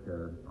to work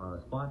on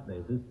a spot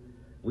basis,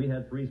 we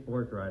had 3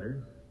 sports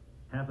writers,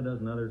 half a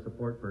dozen other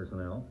support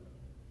personnel,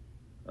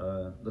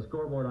 the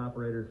scoreboard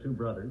operator's 2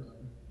 brothers,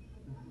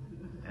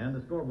 and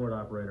the scoreboard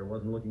operator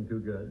wasn't looking too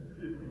good.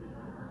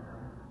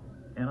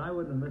 And I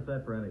wouldn't have missed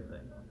that for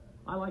anything.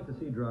 I like to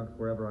see drunks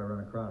wherever I run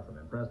across them,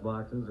 in press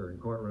boxes or in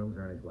courtrooms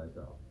or anyplace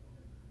else.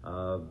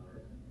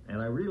 And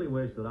I really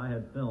wish that I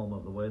had film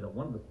of the way that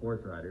one of the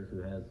sports writers,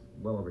 who has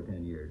well over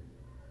 10 years,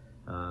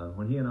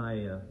 when he and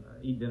I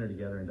eat dinner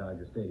together in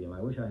Dodger Stadium,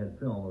 I wish I had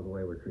film of the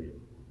way we're treated.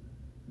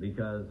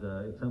 Because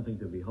it's something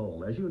to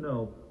behold. As you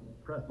know,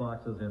 press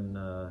boxes in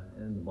the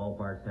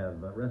ballparks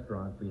have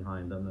restaurants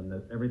behind them,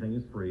 and everything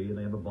is free, and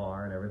they have a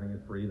bar, and everything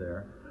is free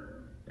there.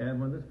 And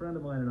when this friend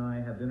of mine and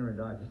I have dinner in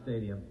Dodger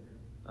Stadium,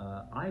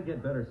 I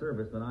get better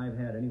service than I've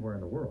had anywhere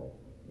in the world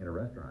in a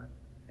restaurant.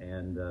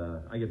 And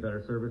I get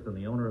better service than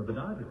the owner of the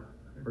Dodgers,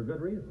 for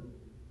good reason.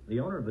 The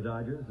owner of the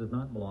Dodgers does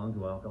not belong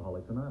to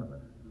Alcoholics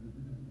Anonymous.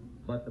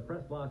 But the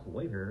press box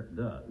waiter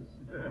does.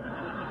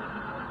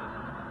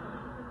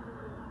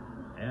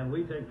 And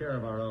we take care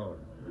of our own.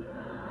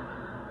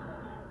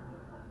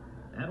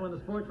 And when the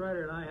sports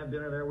writer and I have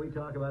dinner there, we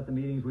talk about the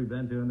meetings we've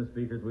been to and the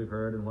speakers we've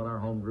heard and what our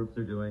home groups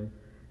are doing.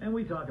 And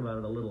we talk about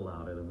it a little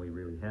louder than we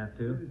really have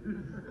to.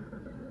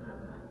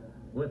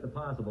 With the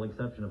possible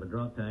exception of a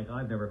drunk tank,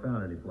 I've never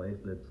found any place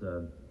that's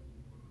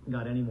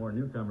got any more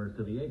newcomers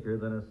to the acre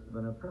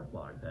than a press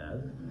box has.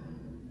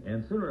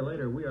 And sooner or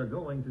later, we are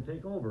going to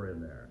take over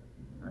in there.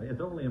 It's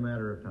only a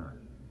matter of time.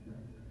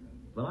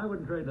 But I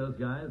wouldn't trade those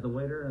guys, the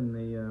waiter and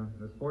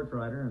the sports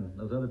writer and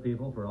those other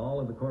people, for all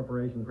of the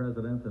corporation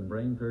presidents and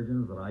brain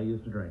surgeons that I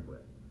used to drink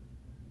with.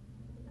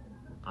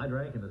 I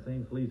drank in the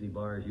same sleazy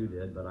bars you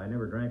did, but I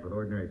never drank with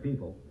ordinary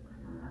people.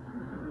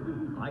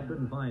 I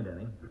couldn't find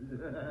any.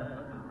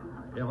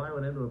 If I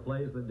went into a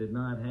place that did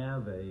not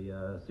have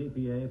a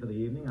CPA for the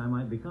evening, I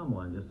might become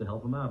one just to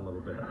help them out a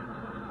little bit.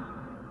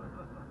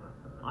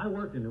 I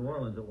worked in New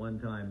Orleans at one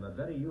time.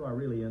 Betty, you are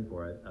really in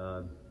for it.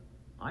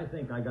 I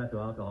think I got to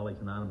Alcoholics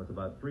Anonymous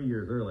about 3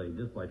 years early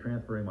just by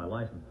transferring my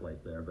license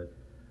plate there. But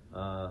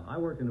I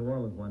worked in New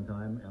Orleans one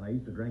time, and I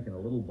used to drink in a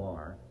little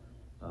bar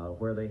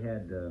where they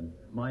had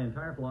my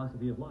entire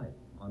philosophy of life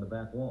on the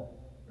back wall.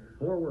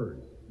 4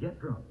 words: get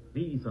drunk,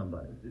 be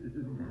somebody.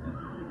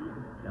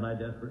 And I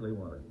desperately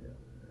wanted to.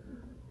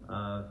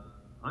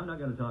 I'm not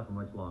going to talk for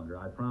much longer.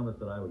 I promised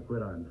that I would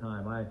quit on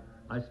time.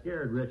 I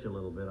scared Rich a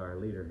little bit, our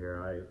leader here.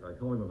 I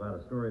told him about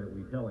a story that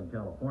we tell in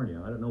California.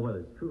 I don't know whether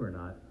it's true or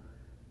not.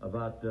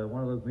 about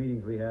one of those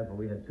meetings we had where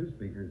we had two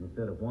speakers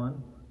instead of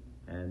one,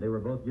 and they were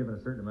both given a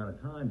certain amount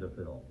of time to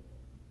fill.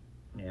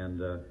 And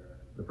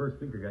the first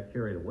speaker got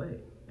carried away,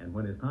 and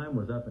when his time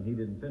was up and he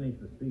didn't finish,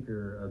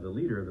 the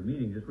leader of the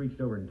meeting just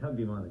reached over and tugged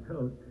him on the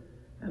coat,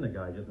 and the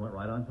guy just went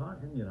right on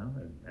talking, you know.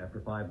 And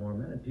after 5 more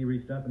minutes, he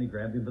reached up and he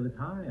grabbed him by the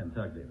tie and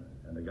tugged him,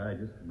 and the guy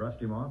just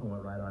brushed him off and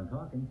went right on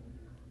talking.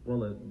 Well,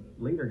 the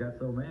leader got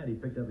so mad he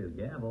picked up his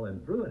gavel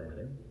and threw it at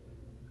him,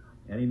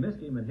 and he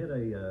missed him and hit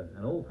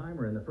an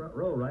old-timer in the front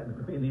row right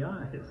between the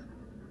eyes.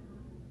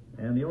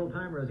 And the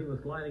old-timer, as he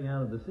was sliding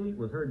out of the seat,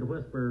 was heard to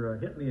whisper,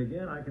 "Hit me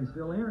again, I can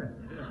still hear it."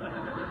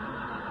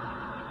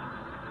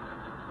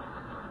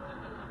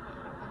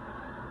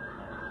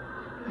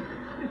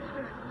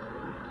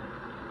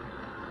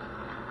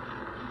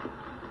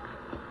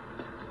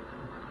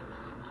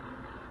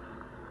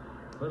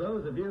 For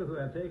those of you who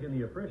have taken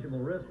the appreciable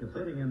risk of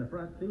sitting in the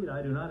front seat,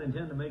 I do not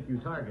intend to make you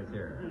targets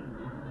here.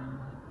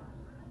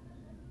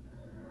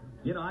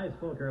 You know, I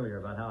spoke earlier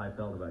about how I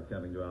felt about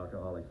coming to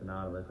Alcoholics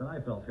Anonymous, and I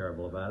felt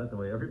terrible about it, the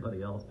way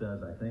everybody else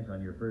does, I think,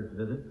 on your first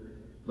visit.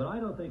 But I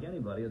don't think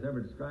anybody has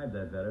ever described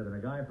that better than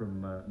a guy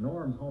from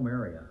Norm's home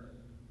area.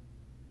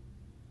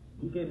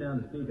 He came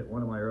down to speak at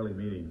one of my early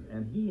meetings,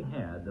 and he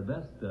had the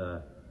best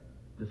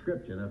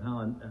description of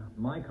how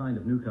my kind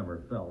of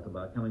newcomer felt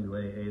about coming to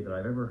AA that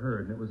I've ever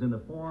heard, and it was in the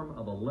form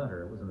of a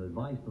letter. It was an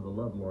advice to the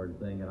Lovelord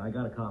thing, and I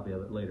got a copy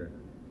of it later,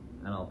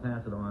 and I'll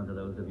pass it on to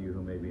those of you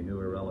who may be new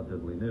or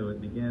relatively new.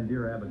 It began,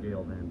 "Dear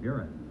Abigail Van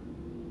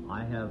Buren,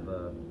 I have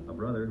a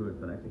brother who has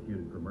been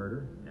executed for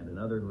murder, and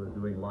another who is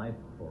doing life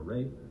for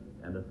rape,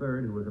 and a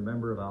third who is a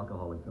member of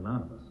Alcoholics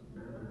Anonymous.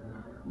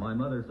 My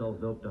mother sells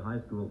dope to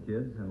high school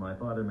kids, and my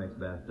father makes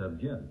bathtub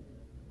gin.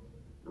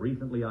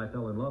 Recently, I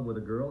fell in love with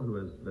a girl who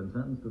has been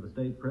sentenced to the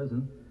state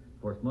prison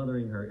for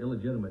smothering her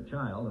illegitimate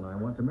child, and I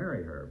want to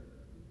marry her.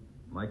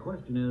 My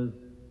question is,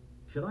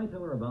 should I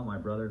tell her about my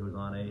brother who's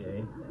on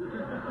AA?"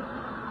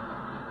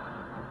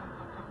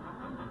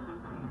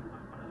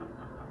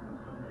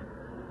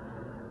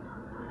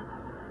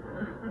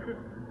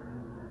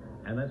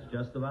 And that's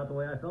just about the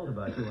way I felt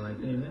about you when I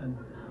came in.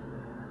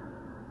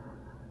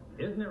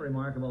 Isn't it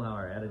remarkable how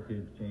our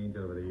attitudes change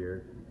over the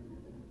years?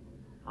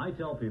 I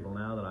tell people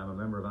now that I'm a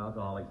member of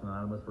Alcoholics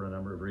Anonymous for a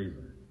number of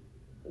reasons.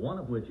 One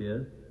of which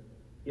is,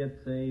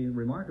 it's a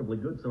remarkably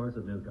good source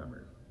of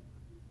newcomers.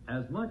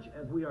 As much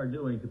as we are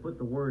doing to put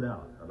the word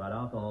out about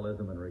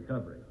alcoholism and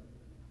recovery,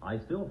 I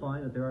still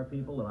find that there are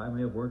people that I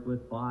may have worked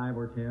with 5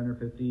 or 10 or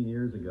 15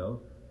 years ago,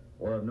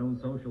 or have known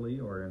socially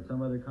or in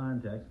some other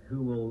context,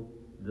 who will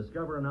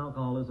discover an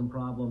alcoholism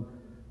problem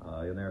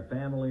in their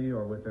family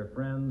or with their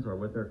friends or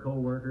with their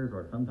co-workers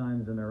or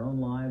sometimes in their own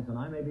lives, and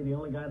I may be the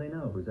only guy they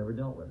know who's ever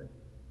dealt with it.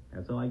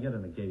 And so I get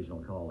an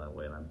occasional call that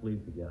way, and I'm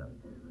pleased to get them.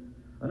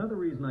 Another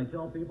reason I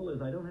tell people is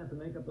I don't have to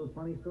make up those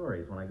funny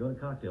stories when I go to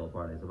cocktail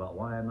parties about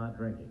why I'm not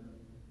drinking.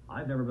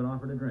 I've never been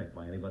offered a drink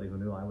by anybody who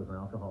knew I was an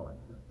alcoholic.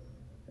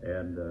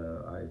 And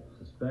I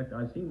suspect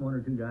I've seen 1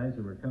 or 2 guys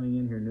who were coming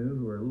in here new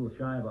who were a little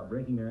shy about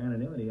breaking their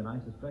anonymity, and I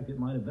suspect it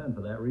might have been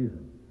for that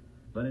reason.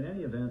 But in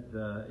any event,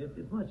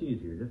 it's much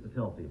easier just to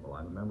tell people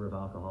I'm a member of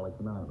Alcoholics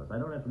Anonymous. I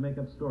don't have to make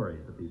up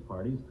stories at these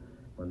parties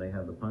when they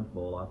have the punch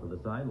bowl off to the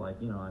side, like,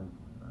 you know, I'm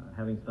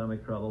having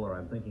stomach trouble, or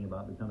I'm thinking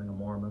about becoming a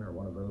Mormon, or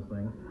one of those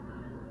things.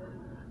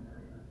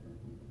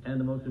 And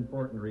the most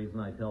important reason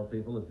I tell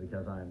people is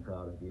because I am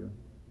proud of you,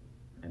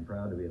 and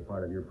proud to be a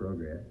part of your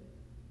progress,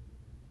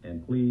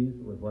 and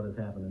pleased with what has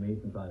happened to me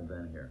since I've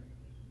been here.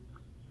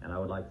 And I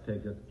would like to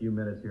take just a few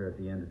minutes here at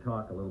the end to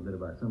talk a little bit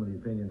about some of the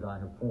opinions I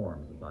have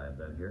formed since I have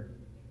been here.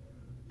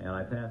 And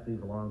I pass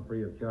these along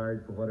free of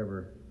charge for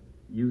whatever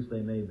use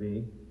they may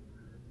be,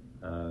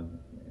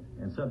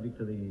 and subject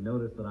to the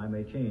notice that I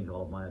may change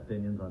all of my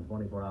opinions on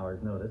 24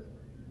 hours notice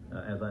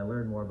as I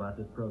learn more about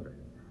this program.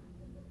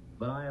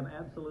 But I am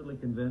absolutely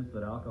convinced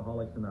that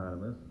Alcoholics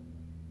Anonymous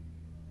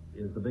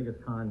is the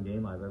biggest con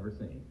game I've ever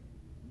seen.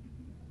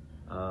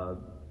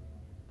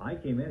 I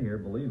came in here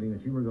believing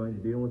that you were going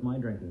to deal with my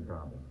drinking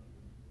problem,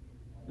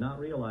 not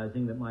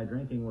realizing that my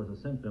drinking was a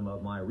symptom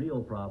of my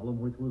real problem,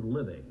 which was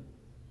living.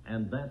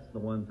 And that's the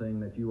one thing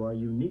that you are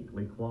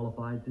uniquely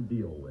qualified to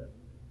deal with.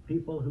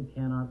 People who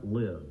cannot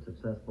live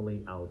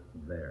successfully out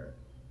there.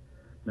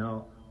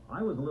 Now,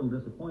 I was a little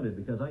disappointed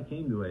because I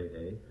came to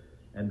AA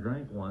and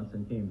drank once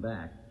and came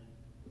back.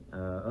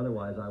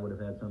 Otherwise, I would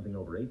have had something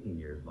over 18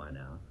 years by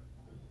now.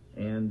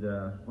 And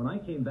when I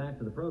came back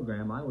to the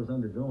program, I was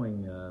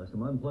undergoing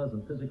some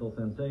unpleasant physical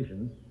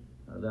sensations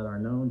that are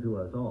known to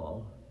us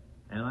all.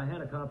 And I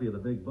had a copy of the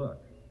big book.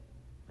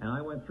 And I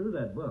went through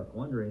that book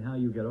wondering how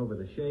you get over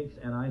the shakes,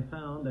 and I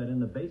found that in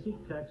the basic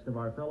text of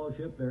our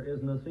fellowship, there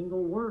isn't a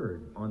single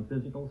word on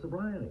physical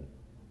sobriety.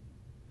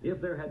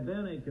 If there had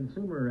been a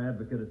consumer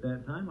advocate at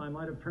that time, I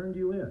might have turned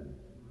you in,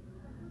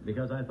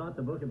 because I thought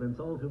the book had been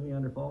sold to me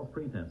under false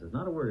pretenses.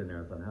 Not a word in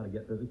there on how to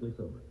get physically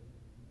sober.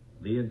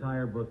 The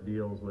entire book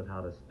deals with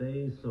how to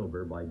stay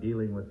sober by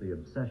dealing with the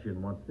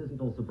obsession once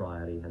physical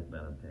sobriety has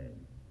been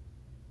obtained.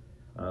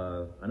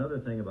 Another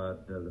thing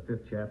about the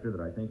 5th chapter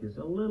that I think is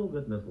a little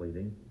bit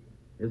misleading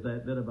is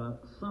that bit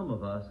about some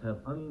of us have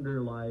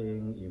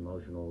underlying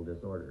emotional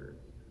disorders.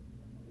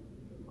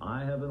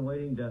 I have been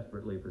waiting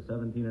desperately for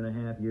 17 and a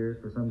half years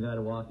for some guy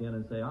to walk in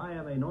and say, I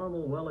am a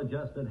normal,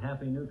 well-adjusted,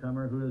 happy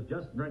newcomer who is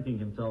just drinking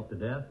himself to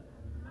death,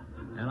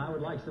 and I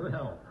would like some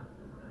help.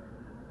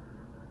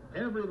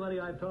 Everybody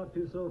I've talked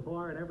to so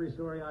far and every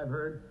story I've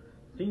heard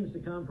seems to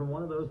come from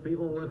one of those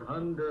people with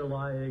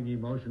underlying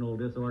emotional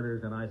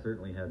disorders, and I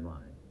certainly had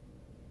mine.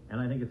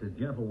 And I think it's a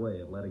gentle way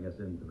of letting us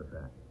into the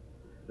fact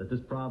that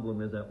this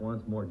problem is at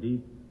once more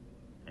deep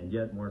and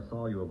yet more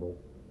soluble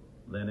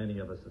than any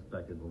of us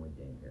suspected when we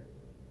came here.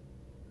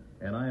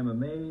 And I am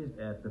amazed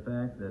at the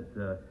fact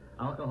that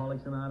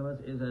Alcoholics Anonymous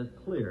is as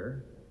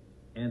clear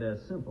and as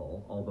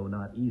simple, although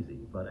not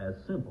easy, but as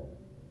simple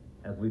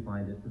as we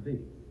find it to be.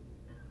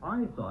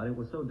 I thought it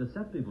was so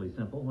deceptively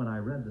simple when I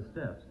read the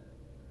steps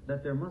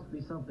that there must be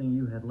something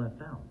you had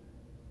left out.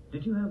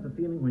 Did you have the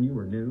feeling when you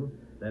were new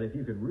that if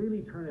you could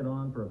really turn it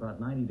on for about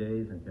 90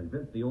 days and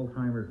convince the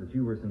old-timers that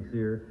you were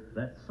sincere,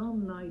 that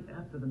some night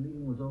after the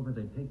meeting was over,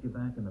 they'd take you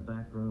back in the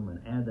back room and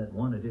add that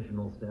one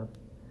additional step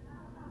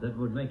that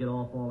would make it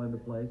all fall into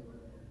place?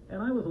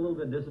 And I was a little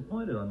bit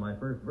disappointed on my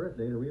first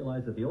birthday to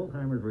realize that the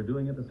old-timers were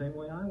doing it the same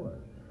way I was.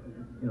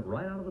 You know,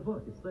 right out of the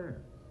book, it's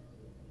there.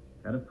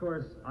 And of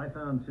course, I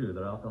found, too,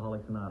 that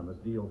Alcoholics Anonymous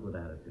deals with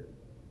attitude.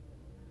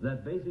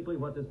 That basically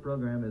what this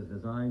program is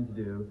designed to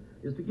do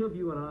is to give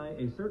you and I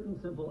a certain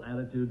simple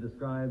attitude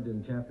described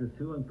in chapters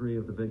 2 and 3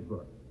 of the big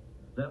book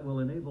that will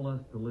enable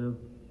us to live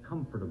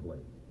comfortably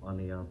on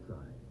the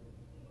outside.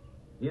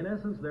 In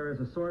essence, there is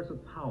a source of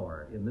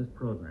power in this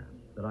program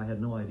that I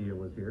had no idea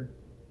was here,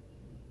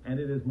 and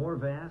it is more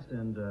vast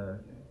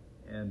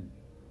and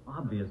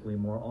obviously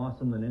more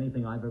awesome than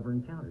anything I've ever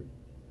encountered.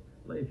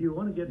 If you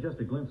want to get just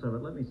a glimpse of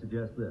it, let me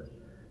suggest this.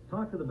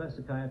 Talk to the best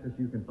psychiatrist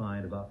you can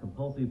find about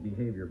compulsive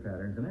behavior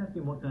patterns and ask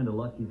him what kind of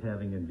luck he's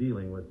having in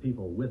dealing with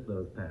people with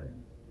those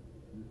patterns.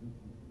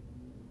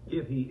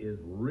 If he is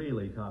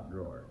really top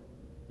drawer,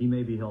 he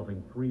may be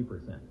helping 3%.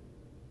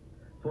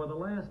 For the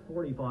last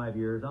 45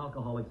 years,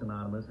 Alcoholics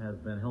Anonymous has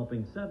been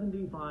helping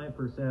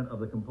 75% of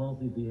the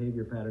compulsive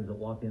behavior patterns that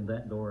walk in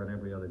that door and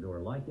every other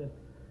door like it,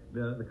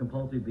 the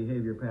compulsive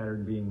behavior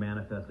pattern being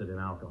manifested in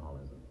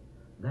alcoholism.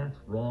 That's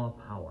raw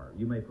power.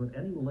 You may put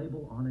any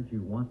label on it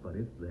you want, but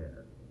it's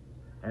there.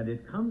 And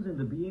it comes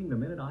into being the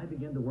minute I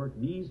begin to work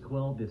these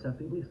 12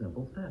 deceptively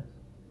simple steps.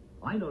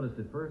 I noticed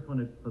at first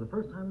when for the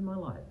first time in my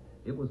life,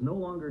 it was no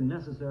longer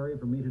necessary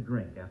for me to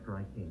drink after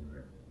I came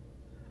here.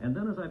 And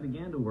then as I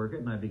began to work it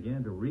and I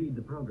began to read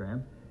the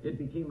program, it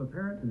became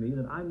apparent to me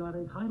that I'm not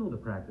entitled to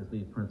practice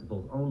these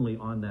principles only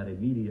on that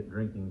immediate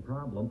drinking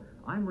problem.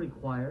 I'm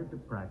required to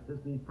practice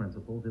these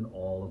principles in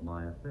all of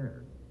my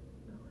affairs.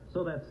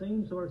 So that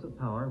same source of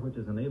power which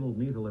has enabled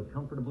me to live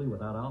comfortably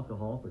without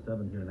alcohol for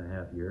 17 and a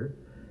half years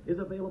is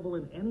available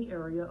in any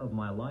area of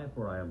my life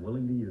where I am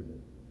willing to use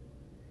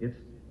it. It's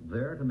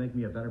there to make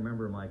me a better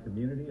member of my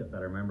community, a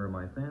better member of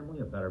my family,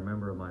 a better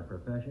member of my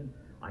profession.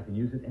 I can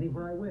use it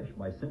anywhere I wish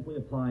by simply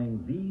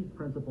applying these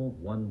principles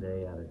one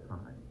day at a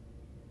time.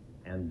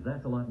 And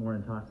that's a lot more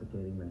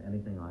intoxicating than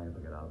anything I ever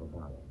get out of a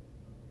bottle.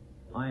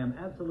 I am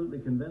absolutely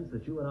convinced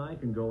that you and I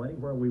can go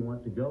anywhere we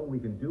want to go, we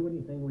can do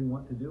anything we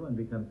want to do, and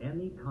become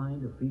any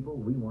kind of people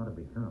we want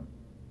to become.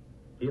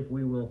 If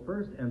we will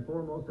first and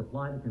foremost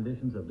apply the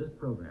conditions of this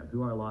program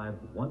to our lives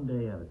one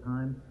day at a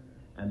time,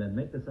 and then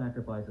make the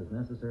sacrifices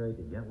necessary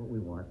to get what we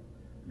want,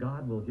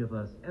 God will give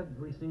us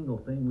every single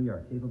thing we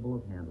are capable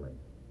of handling,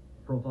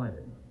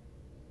 provided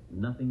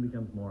nothing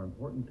becomes more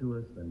important to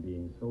us than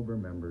being sober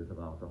members of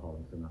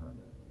Alcoholics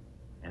Anonymous.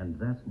 And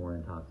that's more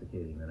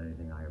intoxicating than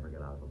anything I ever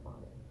get out of a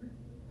bottle.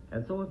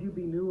 And so if you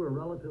be new or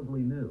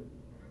relatively new,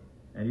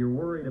 and you're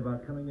worried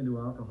about coming into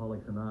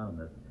Alcoholics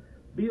Anonymous,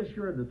 be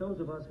assured that those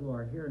of us who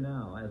are here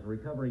now as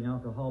recovering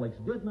alcoholics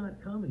did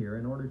not come here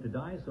in order to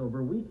die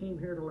sober. We came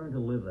here to learn to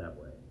live that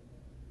way.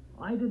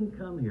 I didn't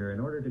come here in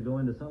order to go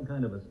into some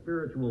kind of a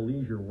spiritual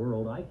leisure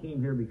world. I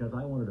came here because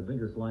I wanted a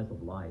bigger slice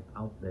of life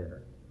out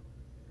there.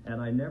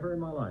 And I never in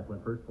my life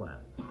went first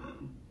class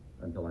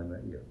until I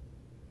met you.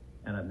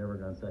 And I've never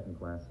gone second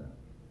class since.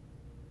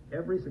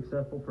 Every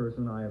successful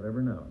person I have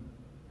ever known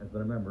has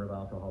been a member of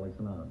Alcoholics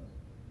Anonymous,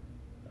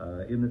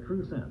 in the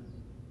true sense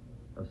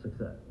of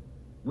success.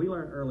 We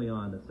learned early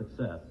on that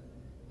success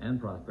and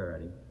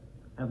prosperity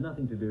have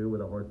nothing to do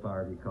with a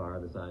horsepower of your car,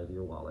 the size of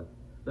your wallet.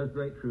 There's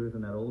great truth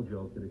in that old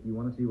joke that if you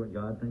want to see what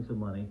God thinks of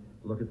money,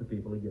 look at the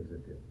people he gives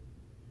it to.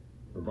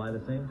 But by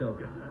the same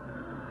token,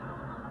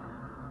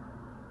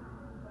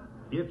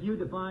 if you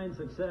define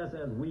success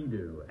as we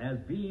do, as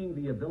being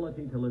the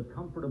ability to live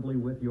comfortably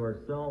with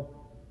yourself,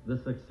 the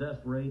success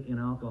rate in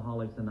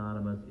Alcoholics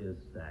Anonymous is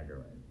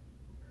staggering.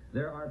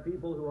 There are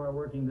people who are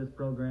working this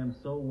program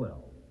so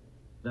well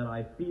that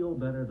I feel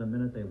better the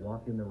minute they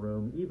walk in the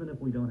room, even if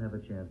we don't have a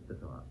chance to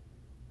talk.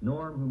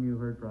 Norm, whom you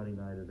heard Friday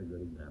night, is a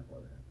good example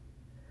of that.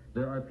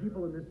 There are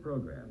people in this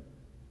program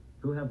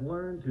who have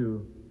learned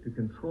to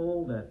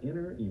control that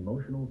inner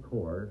emotional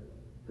core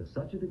to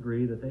such a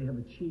degree that they have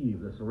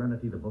achieved the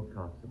serenity the book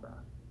talks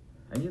about.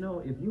 And you know,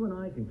 if you and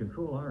I can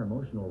control our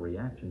emotional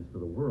reactions to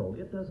the world,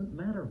 it doesn't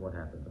matter what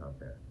happens out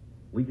there.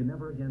 We can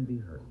never again be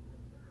hurt.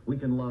 We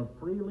can love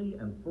freely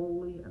and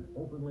fully and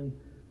openly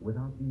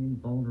without being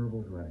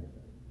vulnerable to anything.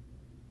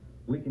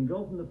 We can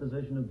go from the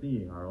position of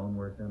being our own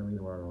worst enemy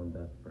to our own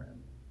best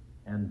friend.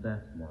 And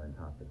that's more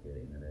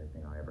intoxicating than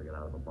anything I ever get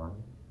out of a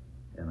bottle.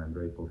 And I'm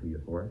grateful to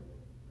you for it.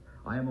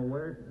 I am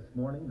aware this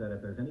morning that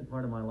if there's any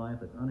part of my life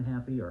that's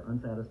unhappy or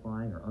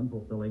unsatisfying or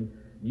unfulfilling,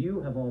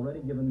 you have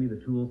already given me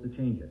the tools to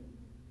change it,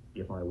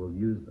 if I will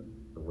use them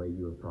the way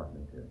you have taught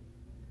me to.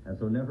 And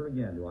so never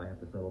again do I have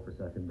to settle for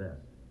second best.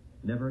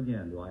 Never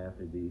again do I have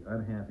to be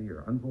unhappy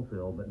or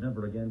unfulfilled, but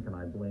never again can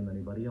I blame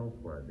anybody else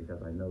for it,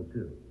 because I know,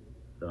 too,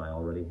 that I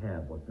already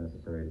have what's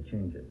necessary to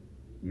change it.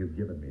 You've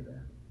given me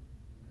that.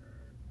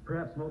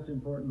 Perhaps most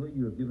importantly,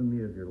 you have given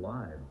me of your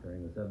lives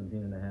during the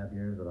 17 and a half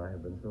years that I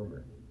have been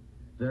sober.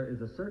 There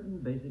is a certain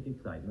basic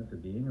excitement to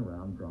being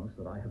around drunks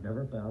that I have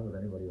never found with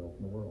anybody else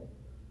in the world.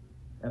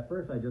 At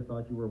first, I just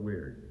thought you were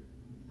weird.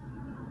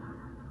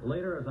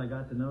 Later, as I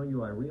got to know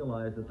you, I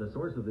realized that the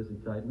source of this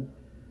excitement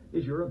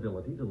is your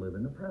ability to live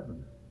in the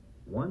present,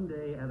 one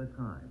day at a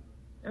time.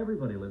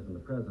 Everybody lives in the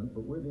present,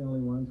 but we're the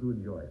only ones who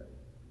enjoy it.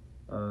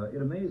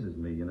 It amazes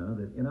me, you know,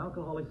 that in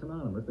Alcoholics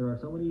Anonymous, there are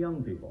so many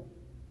young people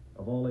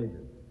of all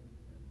ages.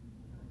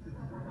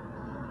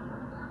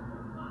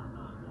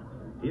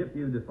 If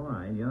you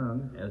define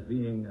young as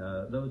being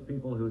those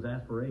people whose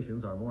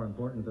aspirations are more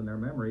important than their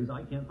memories,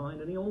 I can't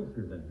find any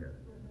oldsters in here.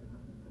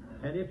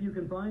 And if you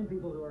can find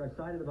people who are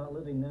excited about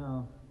living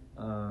now,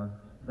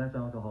 that's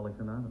Alcoholics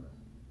Anonymous.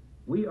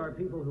 We are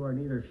people who are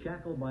neither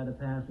shackled by the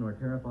past nor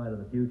terrified of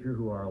the future,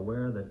 who are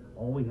aware that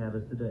all we have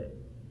is today,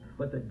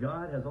 but that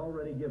God has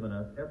already given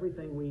us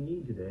everything we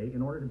need today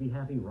in order to be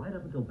happy right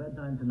up until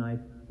bedtime tonight,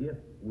 if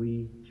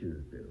we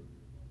choose to.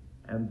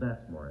 And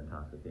that's more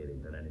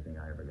intoxicating than anything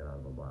I ever get out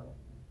of a bottle.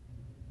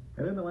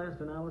 And in the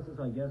last analysis,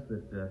 I guess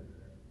that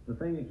the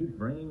thing that keeps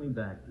bringing me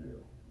back to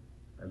you,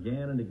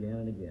 again and again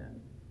and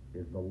again,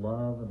 is the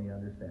love and the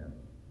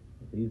understanding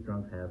that these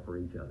drunks have for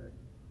each other.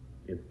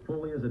 It's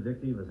fully as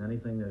addictive as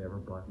anything that ever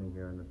brought me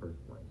here in the first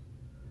place.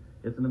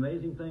 It's an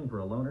amazing thing for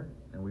a loner,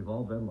 and we've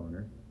all been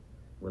loners,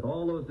 with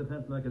all those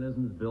defense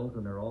mechanisms built,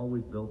 and they're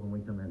always built when we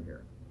come in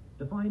here,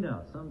 to find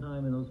out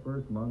sometime in those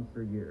first months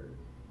or years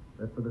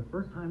that for the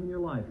first time in your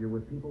life you're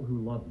with people who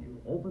love you,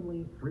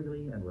 openly,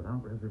 freely, and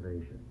without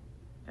reservation.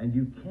 And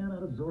you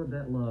cannot absorb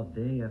that love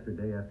day after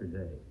day after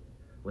day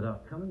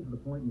without coming to the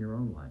point in your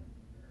own life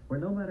where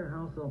no matter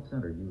how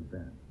self-centered you've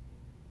been,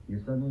 you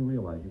suddenly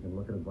realize you can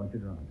look at a bunch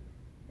of drunks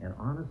and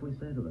honestly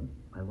say to them,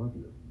 I love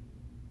you.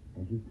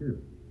 And you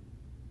too.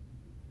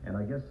 And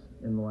I guess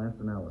in the last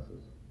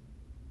analysis,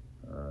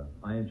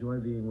 I enjoy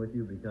being with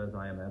you because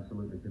I am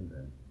absolutely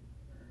convinced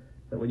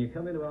that when you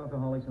come into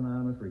Alcoholics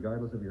Anonymous,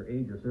 regardless of your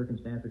age or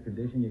circumstance or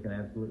condition, you can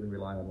absolutely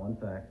rely on one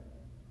fact.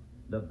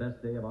 The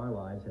best day of our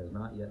lives has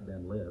not yet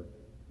been lived,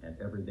 and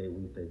every day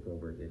we stay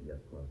sober, it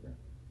gets closer.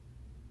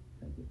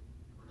 Thank you.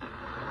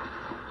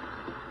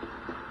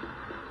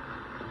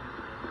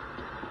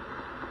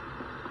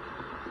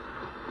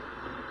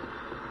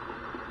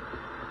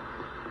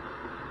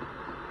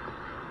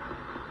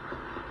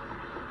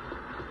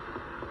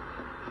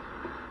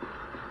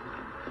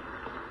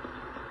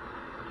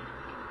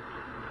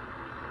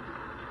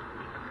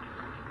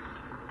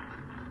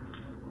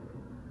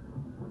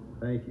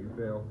 Thank you,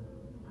 Phil.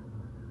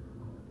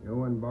 You know,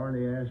 when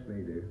Barney asked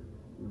me to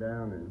come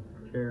down and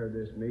chair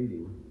this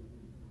meeting,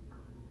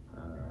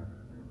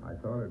 I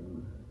thought it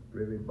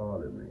really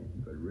bothered me.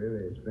 But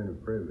really, it's been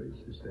a privilege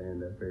to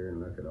stand up here and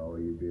look at all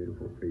you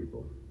beautiful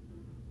people.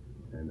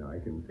 And I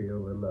can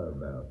feel the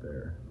love out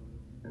there.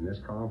 And this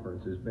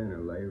conference has been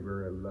a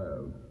labor of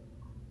love.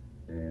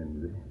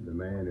 And the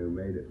man who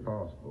made it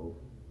possible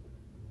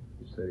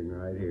is sitting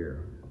right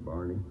here,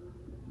 Barney.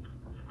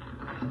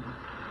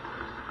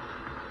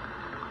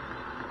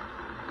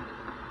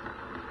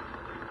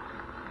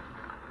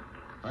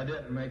 I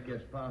didn't make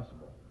this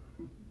possible.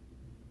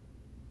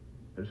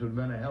 This would have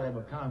been a hell of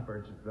a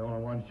conference if the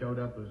only one showed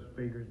up as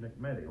speakers in the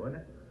committee, wouldn't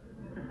it?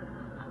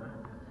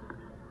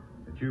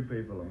 But you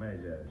people have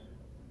made this.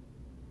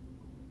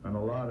 And a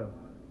lot of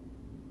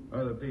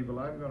other people.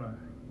 I'm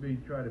going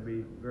to try to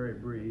be very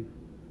brief.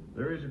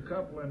 There is a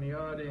couple in the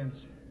audience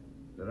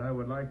that I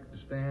would like to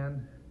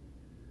stand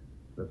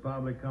that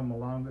probably come the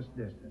longest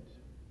distance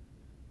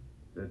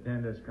to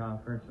attend this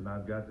conference, and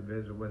I've got to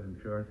visit with him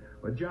short.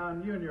 But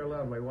John, you and your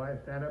lovely wife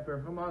stand up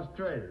here from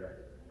Australia.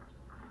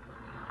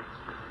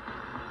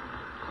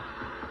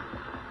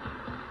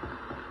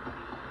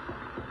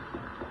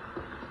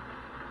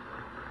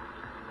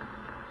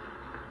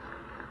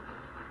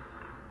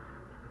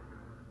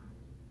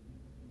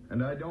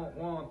 And I don't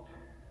want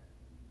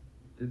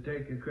to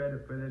take the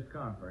credit for this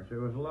conference. There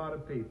was a lot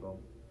of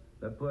people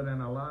that put in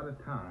a lot of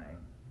time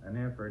and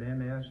effort in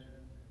this.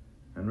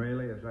 And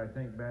really, as I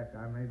think back,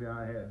 maybe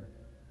I had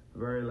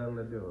very little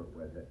to do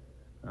with it.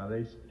 Now,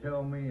 they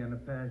tell me in the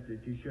past that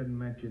you shouldn't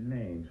mention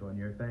names when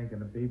you're thanking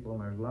the people,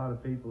 and there's a lot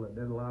of people that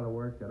did a lot of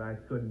work that I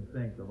couldn't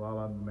think of all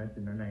of them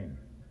mentioning their names.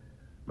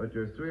 but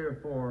there's 3 or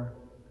 4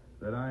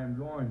 that I am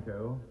going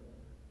to,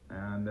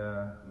 and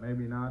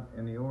maybe not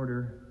in the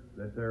order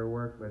that their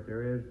work, but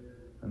there is.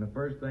 And the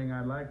first thing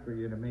I'd like for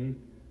you to meet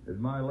is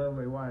my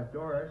lovely wife,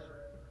 Doris,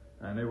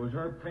 and it was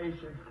her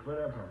patience to put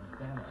up with me.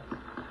 Stand up.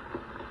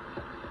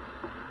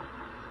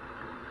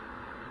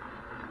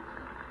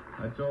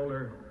 I told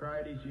her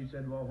Friday, she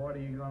said, well, what are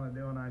you going to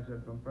do? And I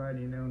said, from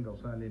Friday noon till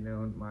Sunday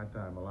noon, my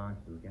time belongs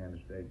to the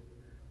Kansas State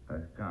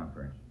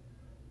Conference.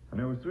 And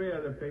there were 3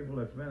 other people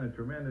that's been a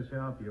tremendous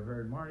help. You've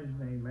heard Marty's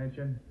name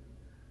mentioned.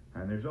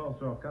 And there's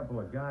also a couple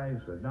of guys,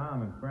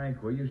 Dom and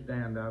Frank, will you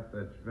stand up,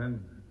 that's been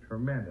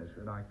tremendous.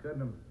 And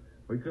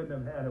we couldn't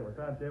have had it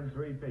without them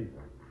 3 people.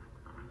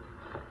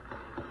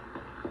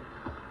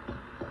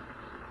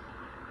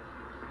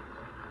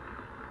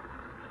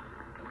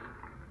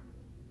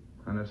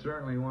 And I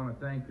certainly want to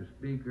thank the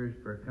speakers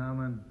for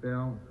coming,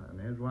 Phil and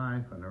his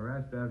wife and the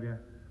rest of you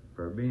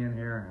for being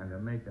here and to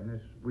making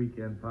this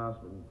weekend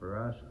possible for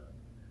us.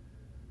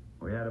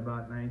 We had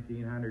about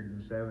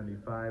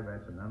 1,975.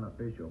 That's an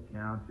unofficial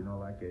count, you know,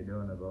 like they do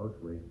in the votes.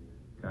 We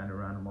kind of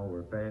run them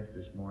over fast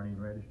this morning,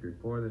 registered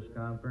for this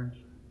conference.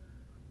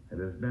 It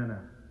has been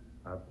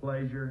a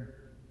pleasure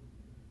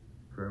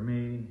for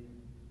me,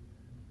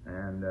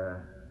 and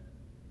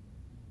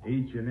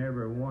each and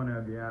every one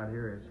of you out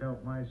here has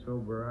helped my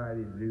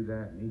sobriety to do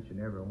that, and each and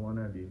every one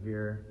of you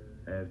here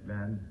has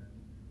been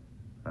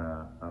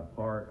a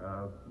part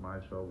of my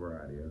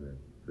sobriety.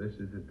 This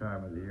is the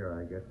time of the year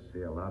I get to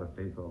see a lot of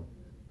people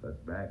that's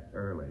back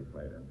early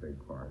played a big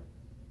part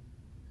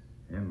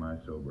in my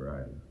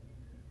sobriety.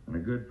 And a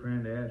good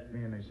friend asked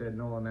me, and they said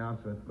no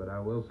announcements, but I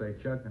will say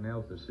Chuck and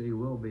Elsa C.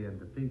 will be in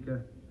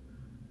Topeka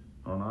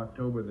on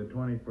October the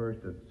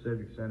 21st at the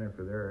Civic Center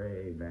for their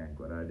AA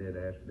banquet. I did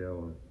ask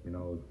Bill, you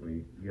know, if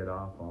we get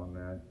off on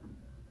that.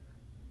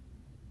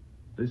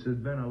 This has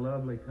been a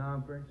lovely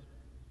conference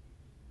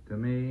to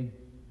me.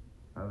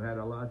 I've had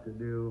a lot to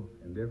do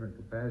in different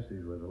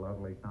capacities with a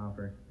lovely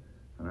conference,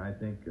 and I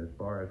think as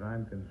far as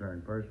I'm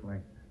concerned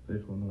personally,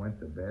 this one went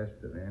the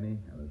best of any,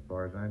 and as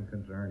far as I'm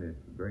concerned,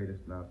 it's the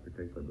greatest, not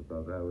particularly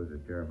because I was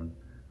the chairman,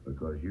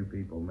 because you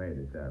people made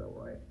it that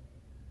way.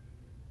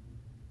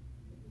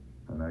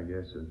 And I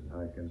guess as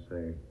I can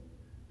say,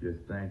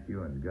 just thank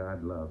you and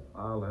God love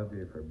all of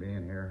you for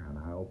being here, and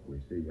I hope we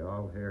see you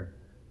all here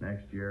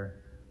next year.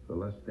 So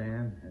let's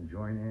stand and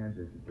join hands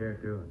if you care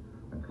to,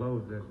 and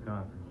close this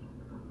conference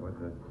with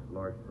the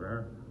Lord's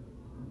Prayer.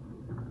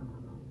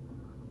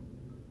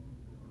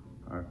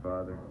 Our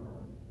Father,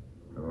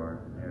 who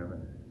art in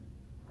heaven,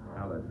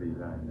 hallowed be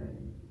thy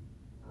name.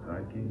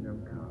 Thy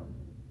kingdom come,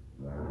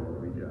 thy will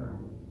be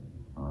done,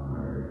 on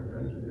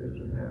earth as it is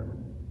in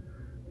heaven.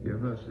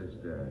 Give us this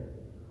day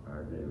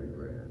our daily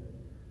bread,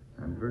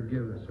 and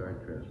forgive us our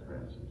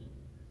trespasses,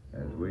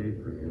 as we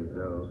forgive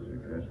those who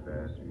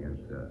trespass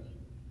against us.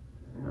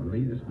 And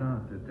lead us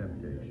not to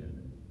temptation,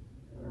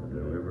 but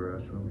deliver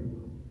us from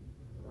evil.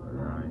 For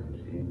thine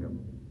is the kingdom,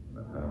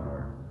 the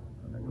power,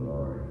 and the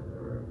glory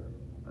forever.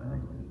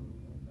 Thank you.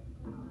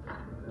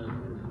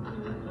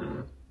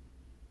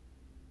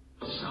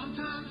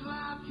 Sometimes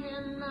life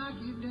can knock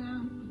you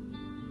down,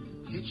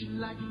 hit you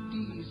like a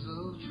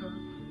diesel truck.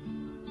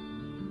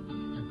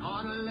 And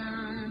part of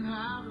learning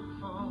how to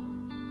fall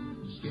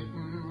is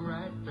getting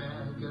right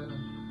back up.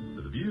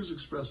 The views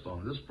expressed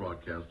on this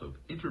broadcast of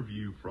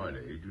Interview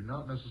Friday do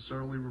not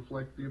necessarily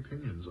reflect the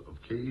opinions of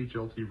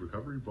KHLT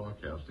Recovery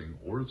Broadcasting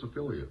or its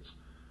affiliates.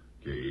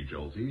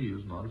 KHLT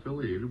is not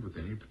affiliated with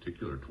any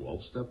particular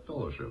 12-step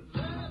fellowship.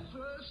 That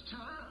first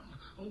time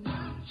I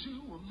went to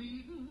a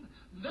meeting,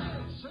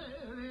 they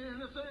said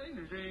anything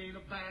that ain't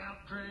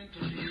about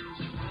drinking is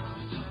an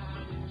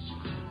outside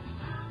issue.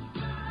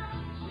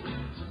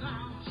 It's an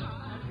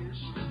outside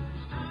issue.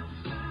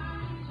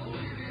 Oh, it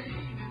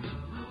ain't in the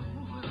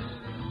rule, and it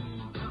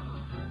ain't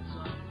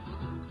outside.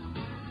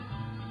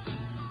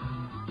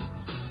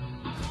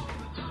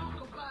 Talk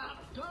about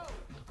dope,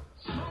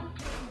 smoke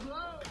and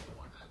blow.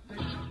 They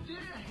shook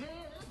their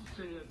heads and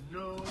said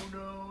no,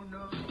 no,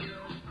 no.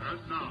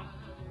 And now,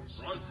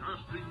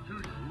 broadcasting to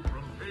you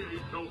from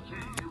KHLT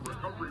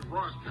Recovery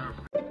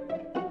Broadcasting.